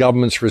the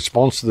government's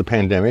response to the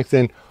pandemic,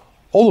 then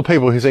all the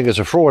people who think it's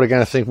a fraud are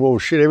going to think, well,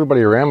 shit,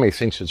 everybody around me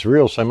thinks it's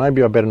real, so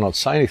maybe I better not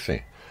say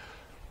anything.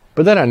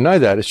 But they don't know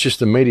that. It's just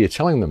the media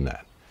telling them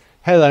that.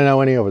 How do they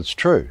know any of it's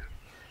true?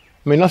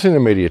 I mean, nothing the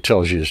media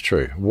tells you is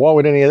true. Why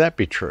would any of that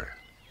be true?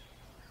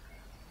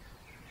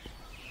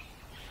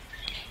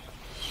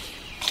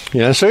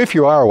 You know, so if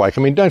you are awake,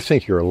 I mean, don't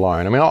think you're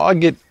alone. I mean, I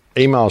get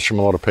emails from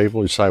a lot of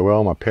people who say,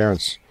 well, my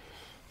parents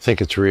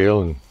think it's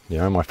real, and, you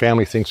know, my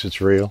family thinks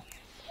it's real.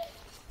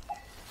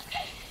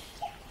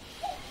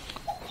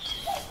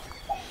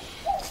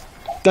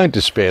 Don't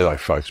despair, though,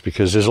 folks,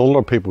 because there's a lot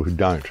of people who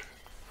don't.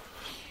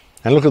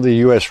 And look at the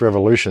US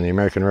Revolution, the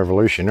American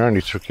Revolution. It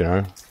only took, you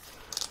know,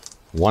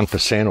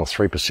 1% or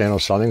 3% or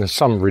something,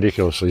 some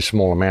ridiculously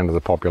small amount of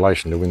the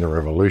population to win the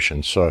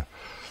revolution. So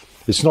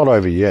it's not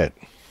over yet.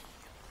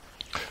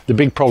 The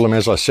big problem,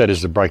 as I said,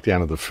 is the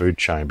breakdown of the food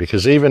chain,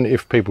 because even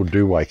if people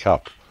do wake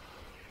up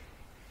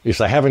if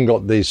they haven't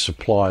got these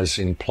supplies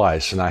in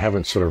place and they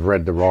haven't sort of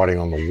read the writing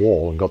on the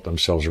wall and got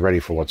themselves ready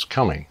for what's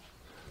coming.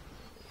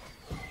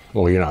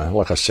 Well, you know,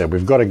 like I said,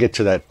 we've got to get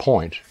to that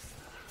point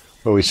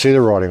where we see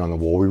the writing on the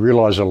wall. We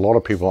realise that a lot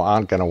of people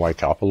aren't going to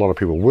wake up. A lot of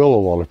people will, a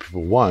lot of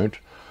people won't.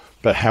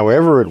 But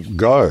however it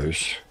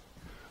goes,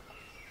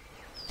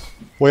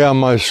 we are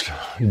most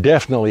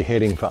definitely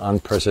heading for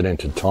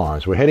unprecedented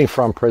times. We're heading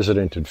for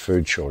unprecedented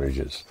food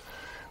shortages,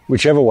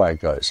 whichever way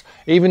it goes.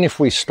 Even if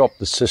we stop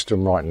the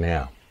system right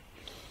now,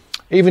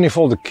 even if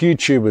all the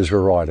Q-tubers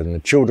were right and the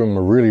children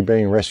were really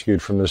being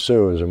rescued from the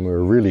sewers and we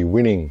were really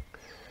winning,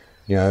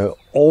 you know,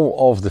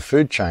 all of the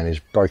food chain is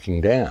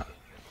breaking down.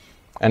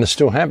 And it's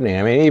still happening.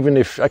 I mean, even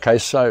if, okay,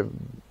 so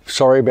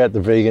sorry about the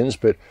vegans,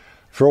 but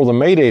for all the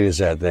meat eaters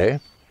out there,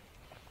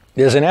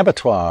 there's an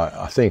abattoir,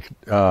 I think,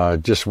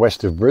 just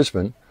west of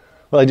Brisbane.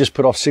 Well, they just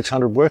put off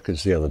 600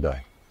 workers the other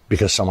day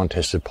because someone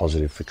tested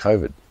positive for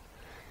COVID.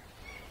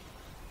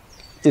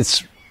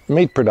 It's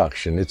meat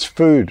production. It's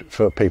food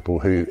for people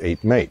who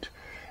eat meat.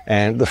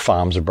 And the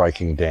farms are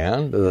breaking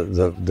down.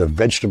 The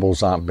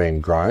vegetables aren't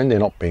being grown. They're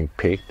not being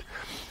picked.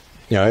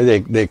 You know,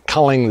 they're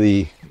culling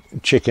the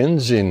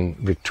chickens in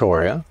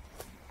Victoria.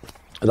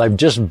 They've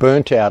just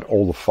burnt out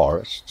all the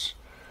forests.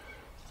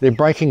 They're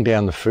breaking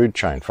down the food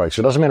chain, folks.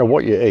 It doesn't matter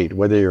what you eat,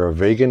 whether you're a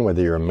vegan,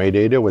 whether you're a meat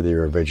eater, whether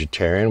you're a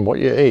vegetarian, what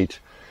you eat,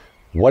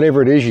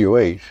 whatever it is you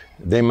eat,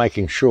 they're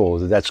making sure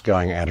that that's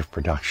going out of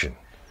production.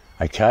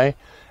 Okay?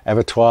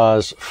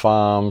 Abattoirs,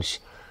 farms,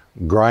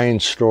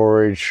 grain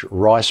storage,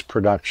 rice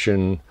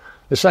production.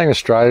 They're saying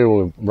Australia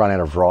will run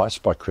out of rice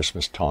by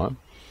Christmas time.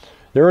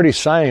 They're already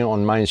saying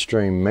on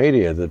mainstream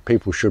media that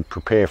people should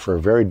prepare for a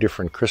very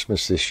different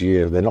Christmas this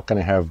year. They're not going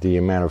to have the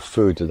amount of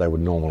food that they would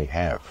normally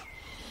have.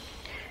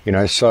 You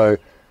know, so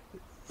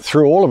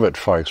through all of it,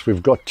 folks,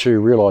 we've got to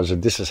realise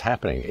that this is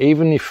happening.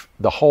 Even if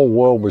the whole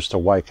world was to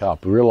wake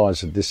up,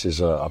 realise that this is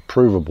a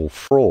provable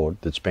fraud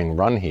that's being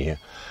run here,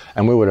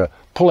 and we were to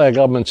pull our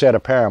governments out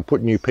of power and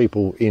put new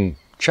people in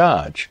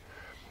charge,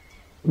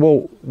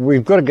 well,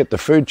 we've got to get the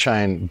food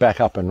chain back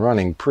up and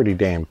running pretty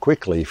damn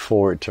quickly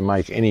for it to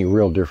make any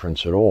real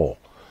difference at all.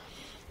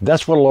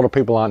 That's what a lot of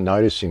people aren't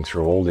noticing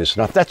through all this.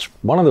 Now, that's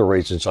one of the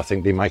reasons I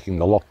think they're making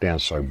the lockdown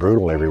so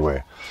brutal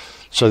everywhere.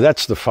 So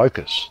that's the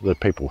focus that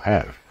people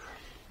have.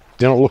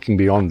 They're not looking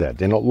beyond that.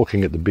 They're not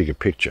looking at the bigger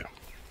picture.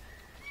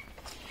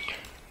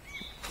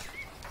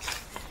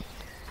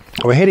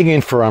 We're heading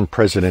in for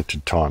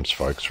unprecedented times,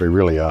 folks. We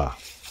really are.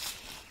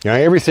 You know,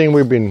 everything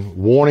we've been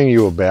warning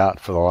you about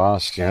for the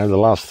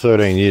last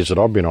 13 years that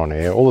I've been on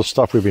air, all the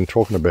stuff we've been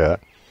talking about,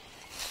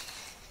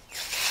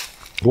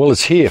 well,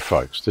 it's here,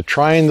 folks. The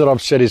train that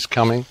I've said is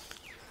coming.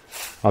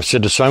 I've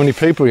said to so many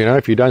people, you know,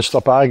 if you don't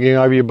stop arguing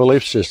over your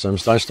belief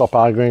systems, don't stop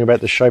arguing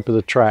about the shape of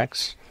the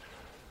tracks,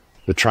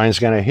 the train's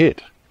going to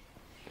hit.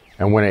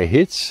 And when it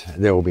hits,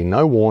 there will be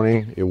no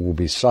warning. It will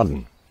be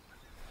sudden.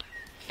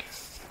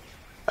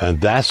 And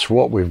that's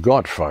what we've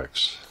got,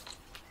 folks.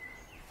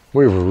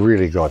 We've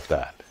really got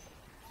that.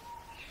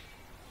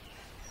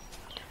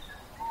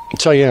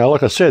 So, you know,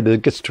 like I said,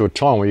 it gets to a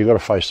time where you've got to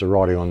face the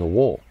writing on the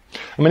wall.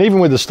 I mean, even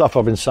with the stuff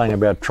I've been saying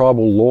about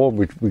tribal law,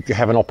 we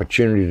have an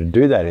opportunity to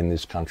do that in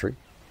this country.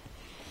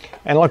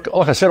 And like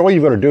I said, all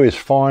you've got to do is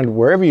find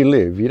wherever you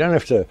live. You don't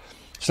have to,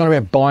 it's not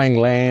about buying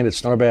land.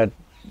 It's not about,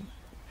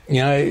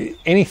 you know,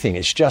 anything.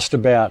 It's just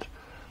about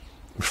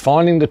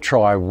finding the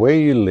tribe where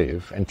you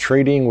live and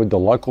treating with the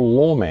local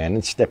lawman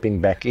and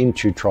stepping back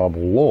into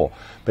tribal law.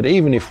 But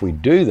even if we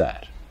do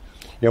that,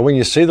 you know, when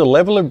you see the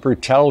level of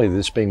brutality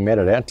that's being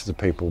meted out to the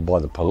people by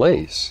the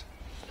police,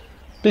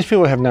 these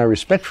people have no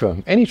respect for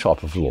any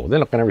type of law. They're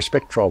not going to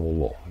respect tribal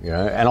law, you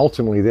know, and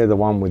ultimately they're the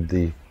one with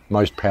the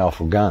most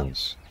powerful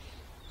guns.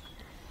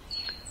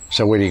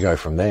 So where do you go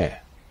from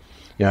there?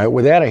 You know,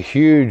 without a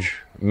huge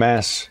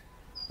mass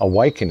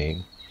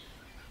awakening,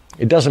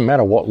 it doesn't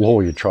matter what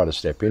law you try to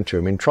step into.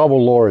 I mean,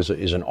 tribal law is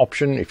an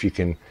option if you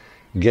can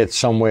get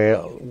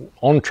somewhere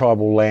on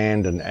tribal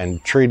land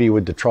and treaty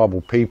with the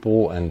tribal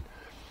people. And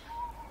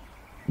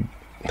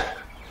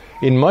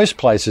in most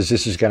places,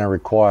 this is going to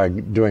require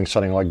doing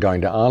something like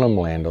going to Arnhem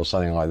Land or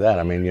something like that.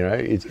 I mean, you know,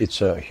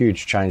 it's a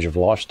huge change of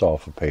lifestyle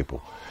for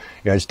people.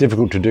 You know, it's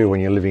difficult to do when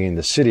you're living in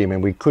the city. I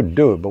mean, we could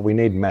do it, but we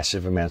need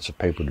massive amounts of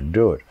people to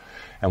do it.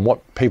 And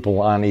what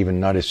people aren't even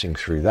noticing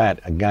through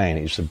that, again,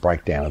 is the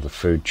breakdown of the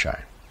food chain.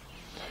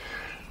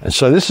 And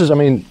so this is, I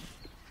mean,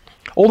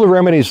 all the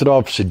remedies that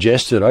I've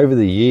suggested over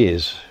the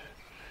years,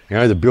 you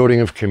know, the building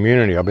of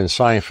community, I've been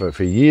saying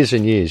for years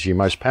and years, your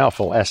most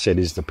powerful asset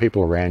is the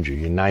people around you,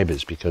 your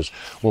neighbours, because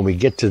when we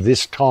get to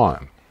this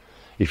time,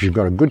 if you've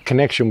got a good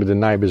connection with the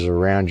neighbours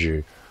around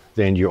you,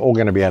 then you're all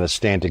going to be able to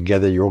stand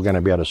together, you're all going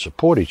to be able to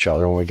support each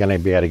other, and we're going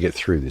to be able to get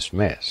through this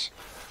mess.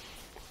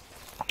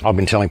 I've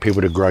been telling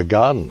people to grow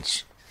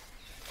gardens.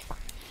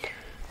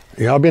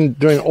 You know, I've been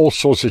doing all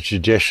sorts of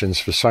suggestions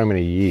for so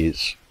many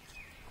years.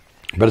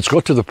 But it's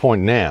got to the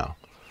point now,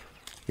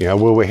 you know,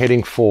 where we're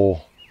heading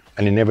for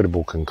an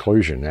inevitable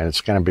conclusion, and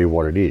it's going to be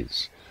what it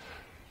is.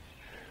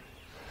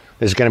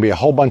 There's going to be a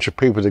whole bunch of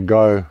people that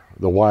go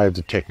the way of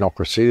the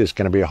technocracy. There's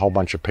going to be a whole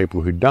bunch of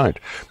people who don't.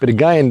 But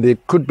again, there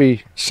could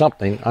be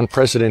something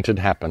unprecedented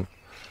happen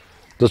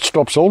that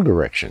stops all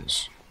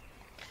directions.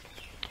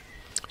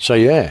 So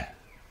yeah,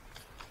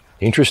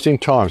 interesting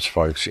times,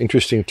 folks,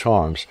 interesting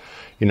times.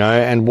 You know,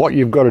 and what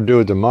you've got to do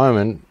at the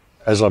moment,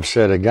 as I've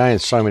said again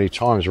so many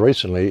times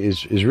recently,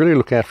 is really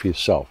look out for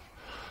yourself.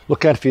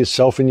 Look out for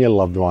yourself and your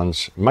loved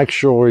ones. Make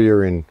sure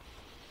you're in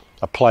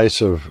a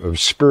place of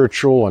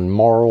spiritual and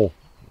moral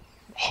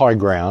high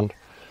ground,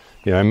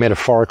 you know,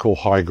 metaphorical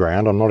high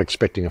ground. I'm not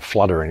expecting a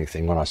flood or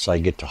anything when I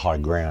say get to high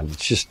ground.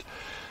 It's just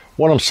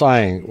what I'm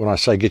saying when I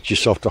say get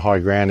yourself to high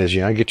ground is, you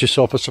know, get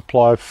yourself a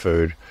supply of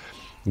food,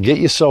 get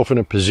yourself in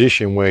a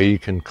position where you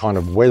can kind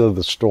of weather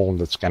the storm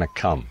that's going to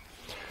come.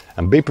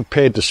 And be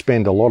prepared to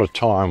spend a lot of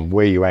time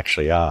where you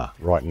actually are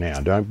right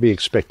now. Don't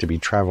expect to be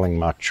traveling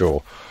much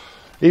or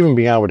even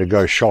being able to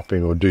go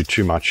shopping or do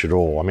too much at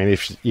all. I mean,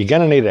 if you're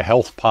going to need a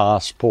health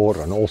passport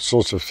and all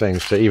sorts of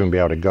things to even be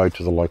able to go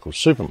to the local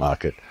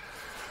supermarket,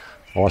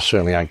 well, I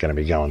certainly ain't going to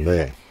be going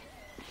there.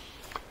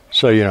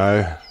 So, you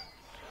know,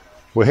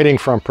 we're heading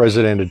for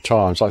unprecedented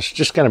times. It's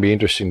just going to be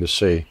interesting to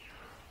see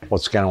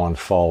what's going to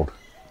unfold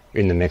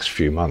in the next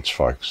few months,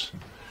 folks.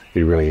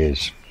 It really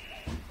is.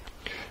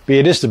 But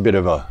yeah, just a bit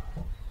of a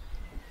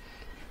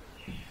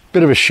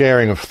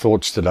sharing of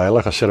thoughts today.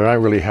 Like I said, I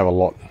don't really have a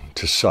lot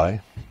to say.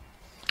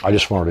 I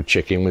just wanted to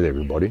check in with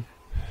everybody,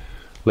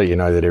 let you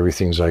know that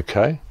everything's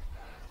okay.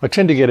 I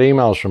tend to get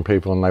emails from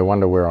people and they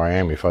wonder where I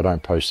am if I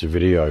don't post a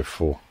video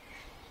for,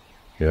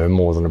 you know,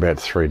 more than about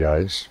 3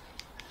 days.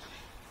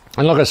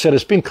 And like I said,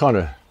 it's kind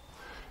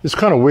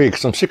of weird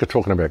because I'm sick of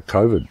talking about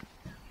COVID,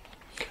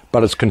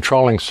 but it's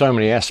controlling so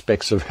many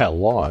aspects of our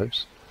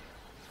lives.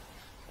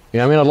 You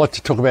know, I mean, I'd like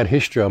to talk about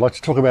history. I'd like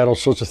to talk about all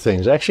sorts of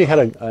things. I actually had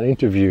a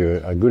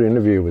good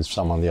interview with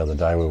someone the other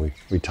day where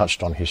we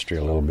touched on history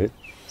a little bit.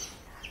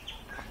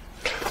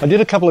 I did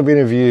a couple of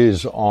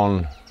interviews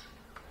on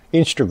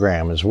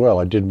Instagram as well.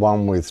 I did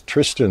one with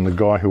Tristan, the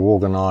guy who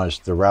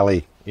organised the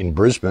rally in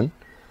Brisbane.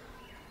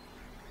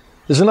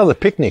 There's another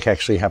picnic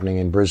actually happening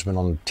in Brisbane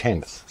on the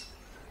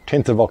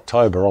 10th of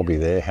October. I'll be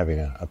there having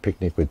a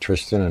picnic with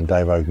Tristan and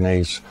Dave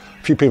O'Gnees.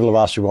 A few people have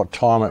asked me what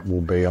time it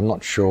will be. I'm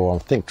not sure. I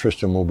think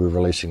Tristan will be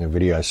releasing a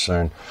video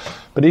soon.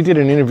 But he did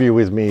an interview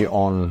with me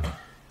on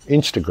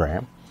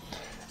Instagram.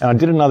 And I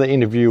did another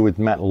interview with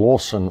Matt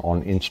Lawson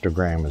on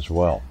Instagram as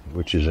well,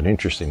 which is an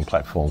interesting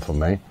platform for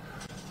me.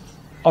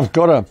 I've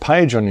got a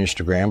page on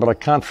Instagram, but I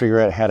can't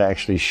figure out how to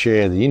actually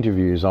share the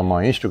interviews on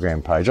my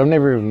Instagram page. I've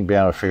never even been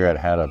able to figure out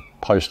how to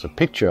post a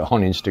picture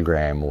on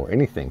Instagram or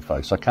anything,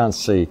 folks. I can't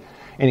see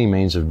any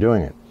means of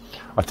doing it.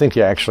 I think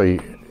you actually,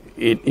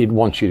 it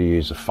wants you to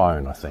use a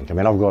phone, I think. I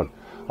mean,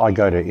 I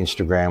go to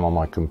Instagram on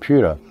my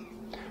computer,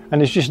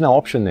 and there's just no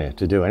option there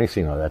to do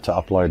anything like that, to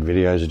upload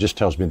videos. It just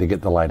tells me to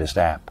get the latest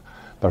app.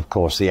 But of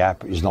course, the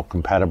app is not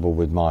compatible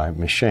with my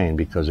machine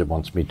because it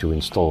wants me to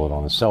install it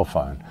on a cell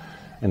phone,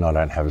 and I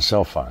don't have a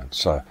cell phone.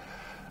 So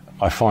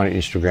I find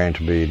Instagram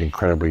to be an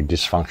incredibly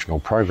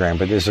dysfunctional program,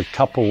 but there's a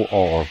couple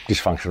of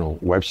dysfunctional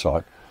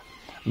website,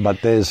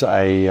 but there's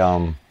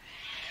a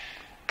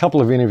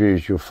couple of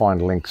interviews. You'll find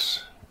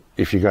links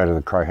if you go to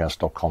the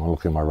crowhouse.com and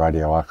look in my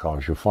radio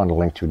archives. You'll find a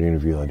link to an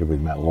interview I did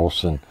with Matt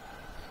Lawson.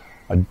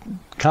 I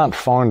can't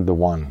find the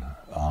one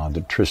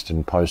that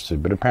Tristan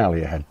posted, but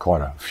apparently it had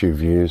quite a few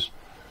views.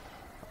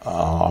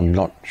 I'm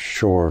not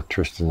sure of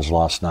Tristan's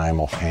last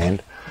name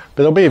offhand,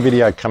 but there'll be a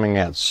video coming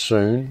out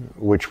soon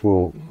which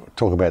will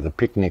talk about the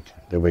picnic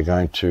that we're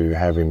going to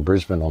have in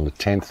Brisbane on the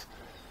 10th,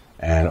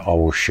 and I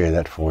will share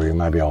that for you.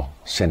 Maybe I'll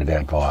send it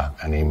out via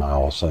an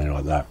email or something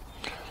like that.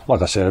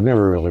 Like I said, I've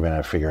never really been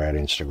able to figure out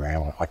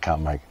Instagram. I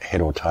can't make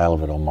head or tail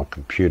of it on my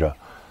computer.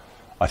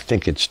 I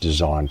think it's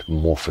designed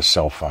more for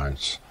cell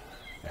phones.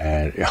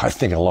 And I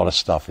think a lot of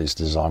stuff is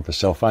designed for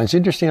cell phones.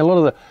 Interesting, a lot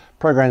of the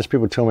programs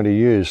people tell me to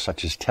use,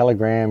 such as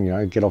Telegram, you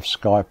know, get off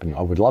Skype, and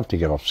I would love to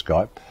get off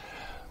Skype,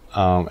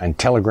 and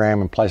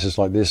Telegram and places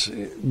like this.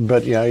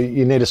 But, you know,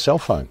 you need a cell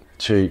phone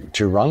to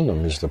run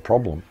them is the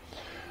problem.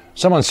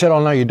 Someone said,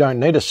 oh no, you don't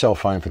need a cell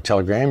phone for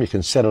Telegram. You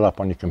can set it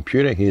up on your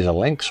computer. Here's a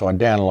link. So I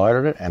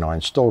downloaded it and I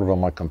installed it on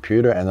my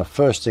computer. And the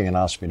first thing it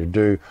asked me to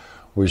do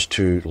was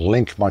to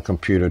link my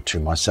computer to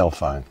my cell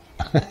phone.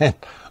 I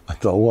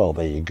thought, well,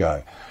 there you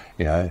go.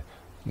 You know,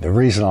 the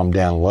reason I'm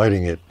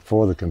downloading it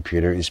for the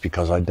computer is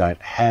because I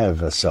don't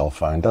have a cell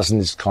phone. Doesn't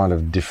this kind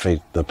of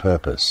defeat the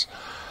purpose?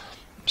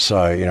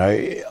 So, you know,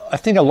 I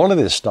think a lot of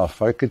this stuff,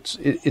 folks,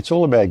 it's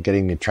all about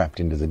getting you trapped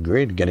into the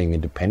grid, getting you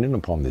dependent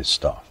upon this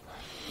stuff.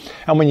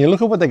 And when you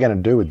look at what they're going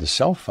to do with the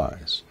cell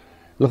phones,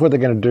 look what they're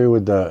going to do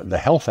with the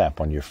health app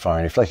on your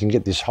phone. If they can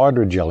get this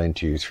hydrogel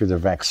into you through the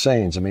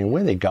vaccines, I mean,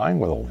 where they're going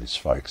with all this,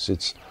 folks,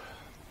 it's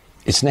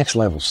next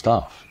level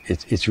stuff.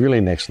 It's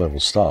really next level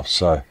stuff.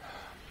 So,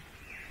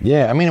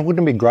 yeah, I mean, it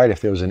wouldn't it be great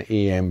if there was an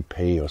EMP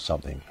or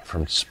something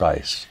from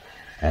space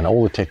and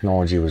all the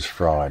technology was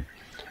fried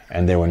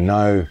and there were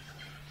no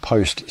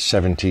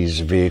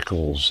post-70s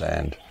vehicles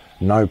and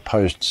no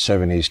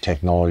post-70s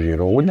technology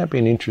at all. Wouldn't that be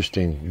an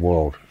interesting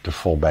world to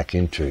fall back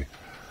into?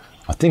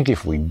 I think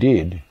if we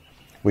did,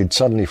 we'd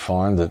suddenly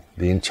find that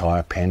the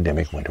entire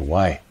pandemic went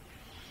away.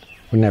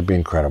 Wouldn't that be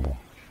incredible?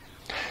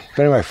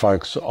 But anyway,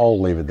 folks, I'll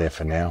leave it there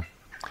for now.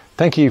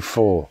 Thank you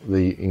for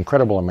the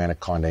incredible amount of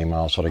kind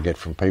emails that I get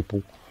from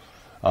people.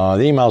 The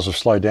emails have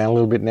slowed down a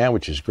little bit now,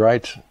 which is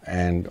great,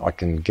 and I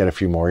can get a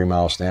few more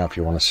emails now if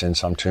you want to send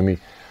some to me.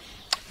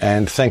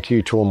 And thank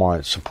you to all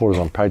my supporters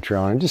on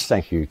Patreon, and just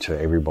thank you to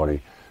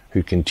everybody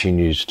who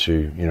continues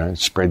to,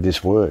 spread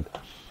this word.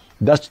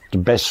 That's the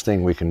best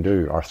thing we can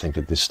do, I think,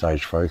 at this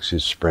stage, folks,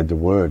 is spread the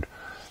word.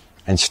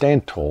 And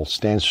stand tall,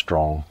 stand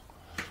strong.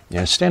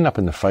 Stand up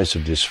in the face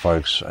of this,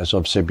 folks. As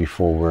I've said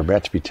before, we're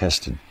about to be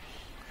tested.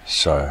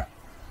 So,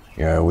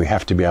 we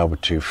have to be able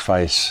to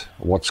face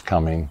what's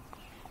coming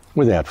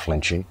without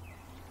flinching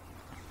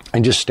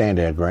and just stand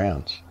our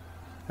grounds.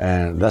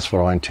 And that's what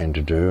I intend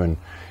to do. And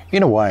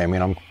in a way,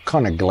 I'm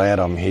kind of glad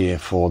I'm here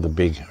for the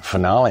big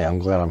finale. I'm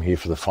glad I'm here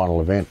for the final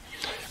event.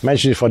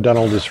 Imagine if I'd done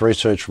all this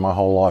research for my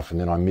whole life and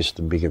then I missed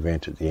the big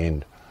event at the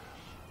end.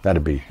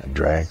 That'd be a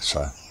drag,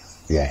 so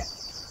yeah.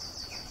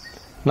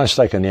 No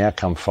stake in the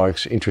outcome,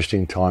 folks.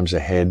 Interesting times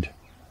ahead.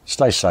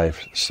 Stay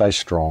safe, stay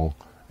strong,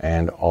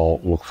 and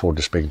I'll look forward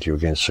to speaking to you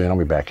again soon. I'll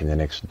be back in the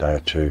next day or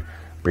two,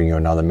 bring you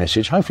another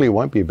message. Hopefully it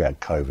won't be about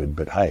COVID,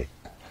 but hey,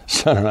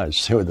 I don't know,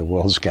 see what the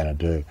world's going to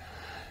do.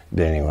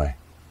 But anyway,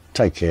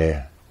 take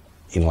care.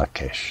 In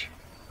Lakesh.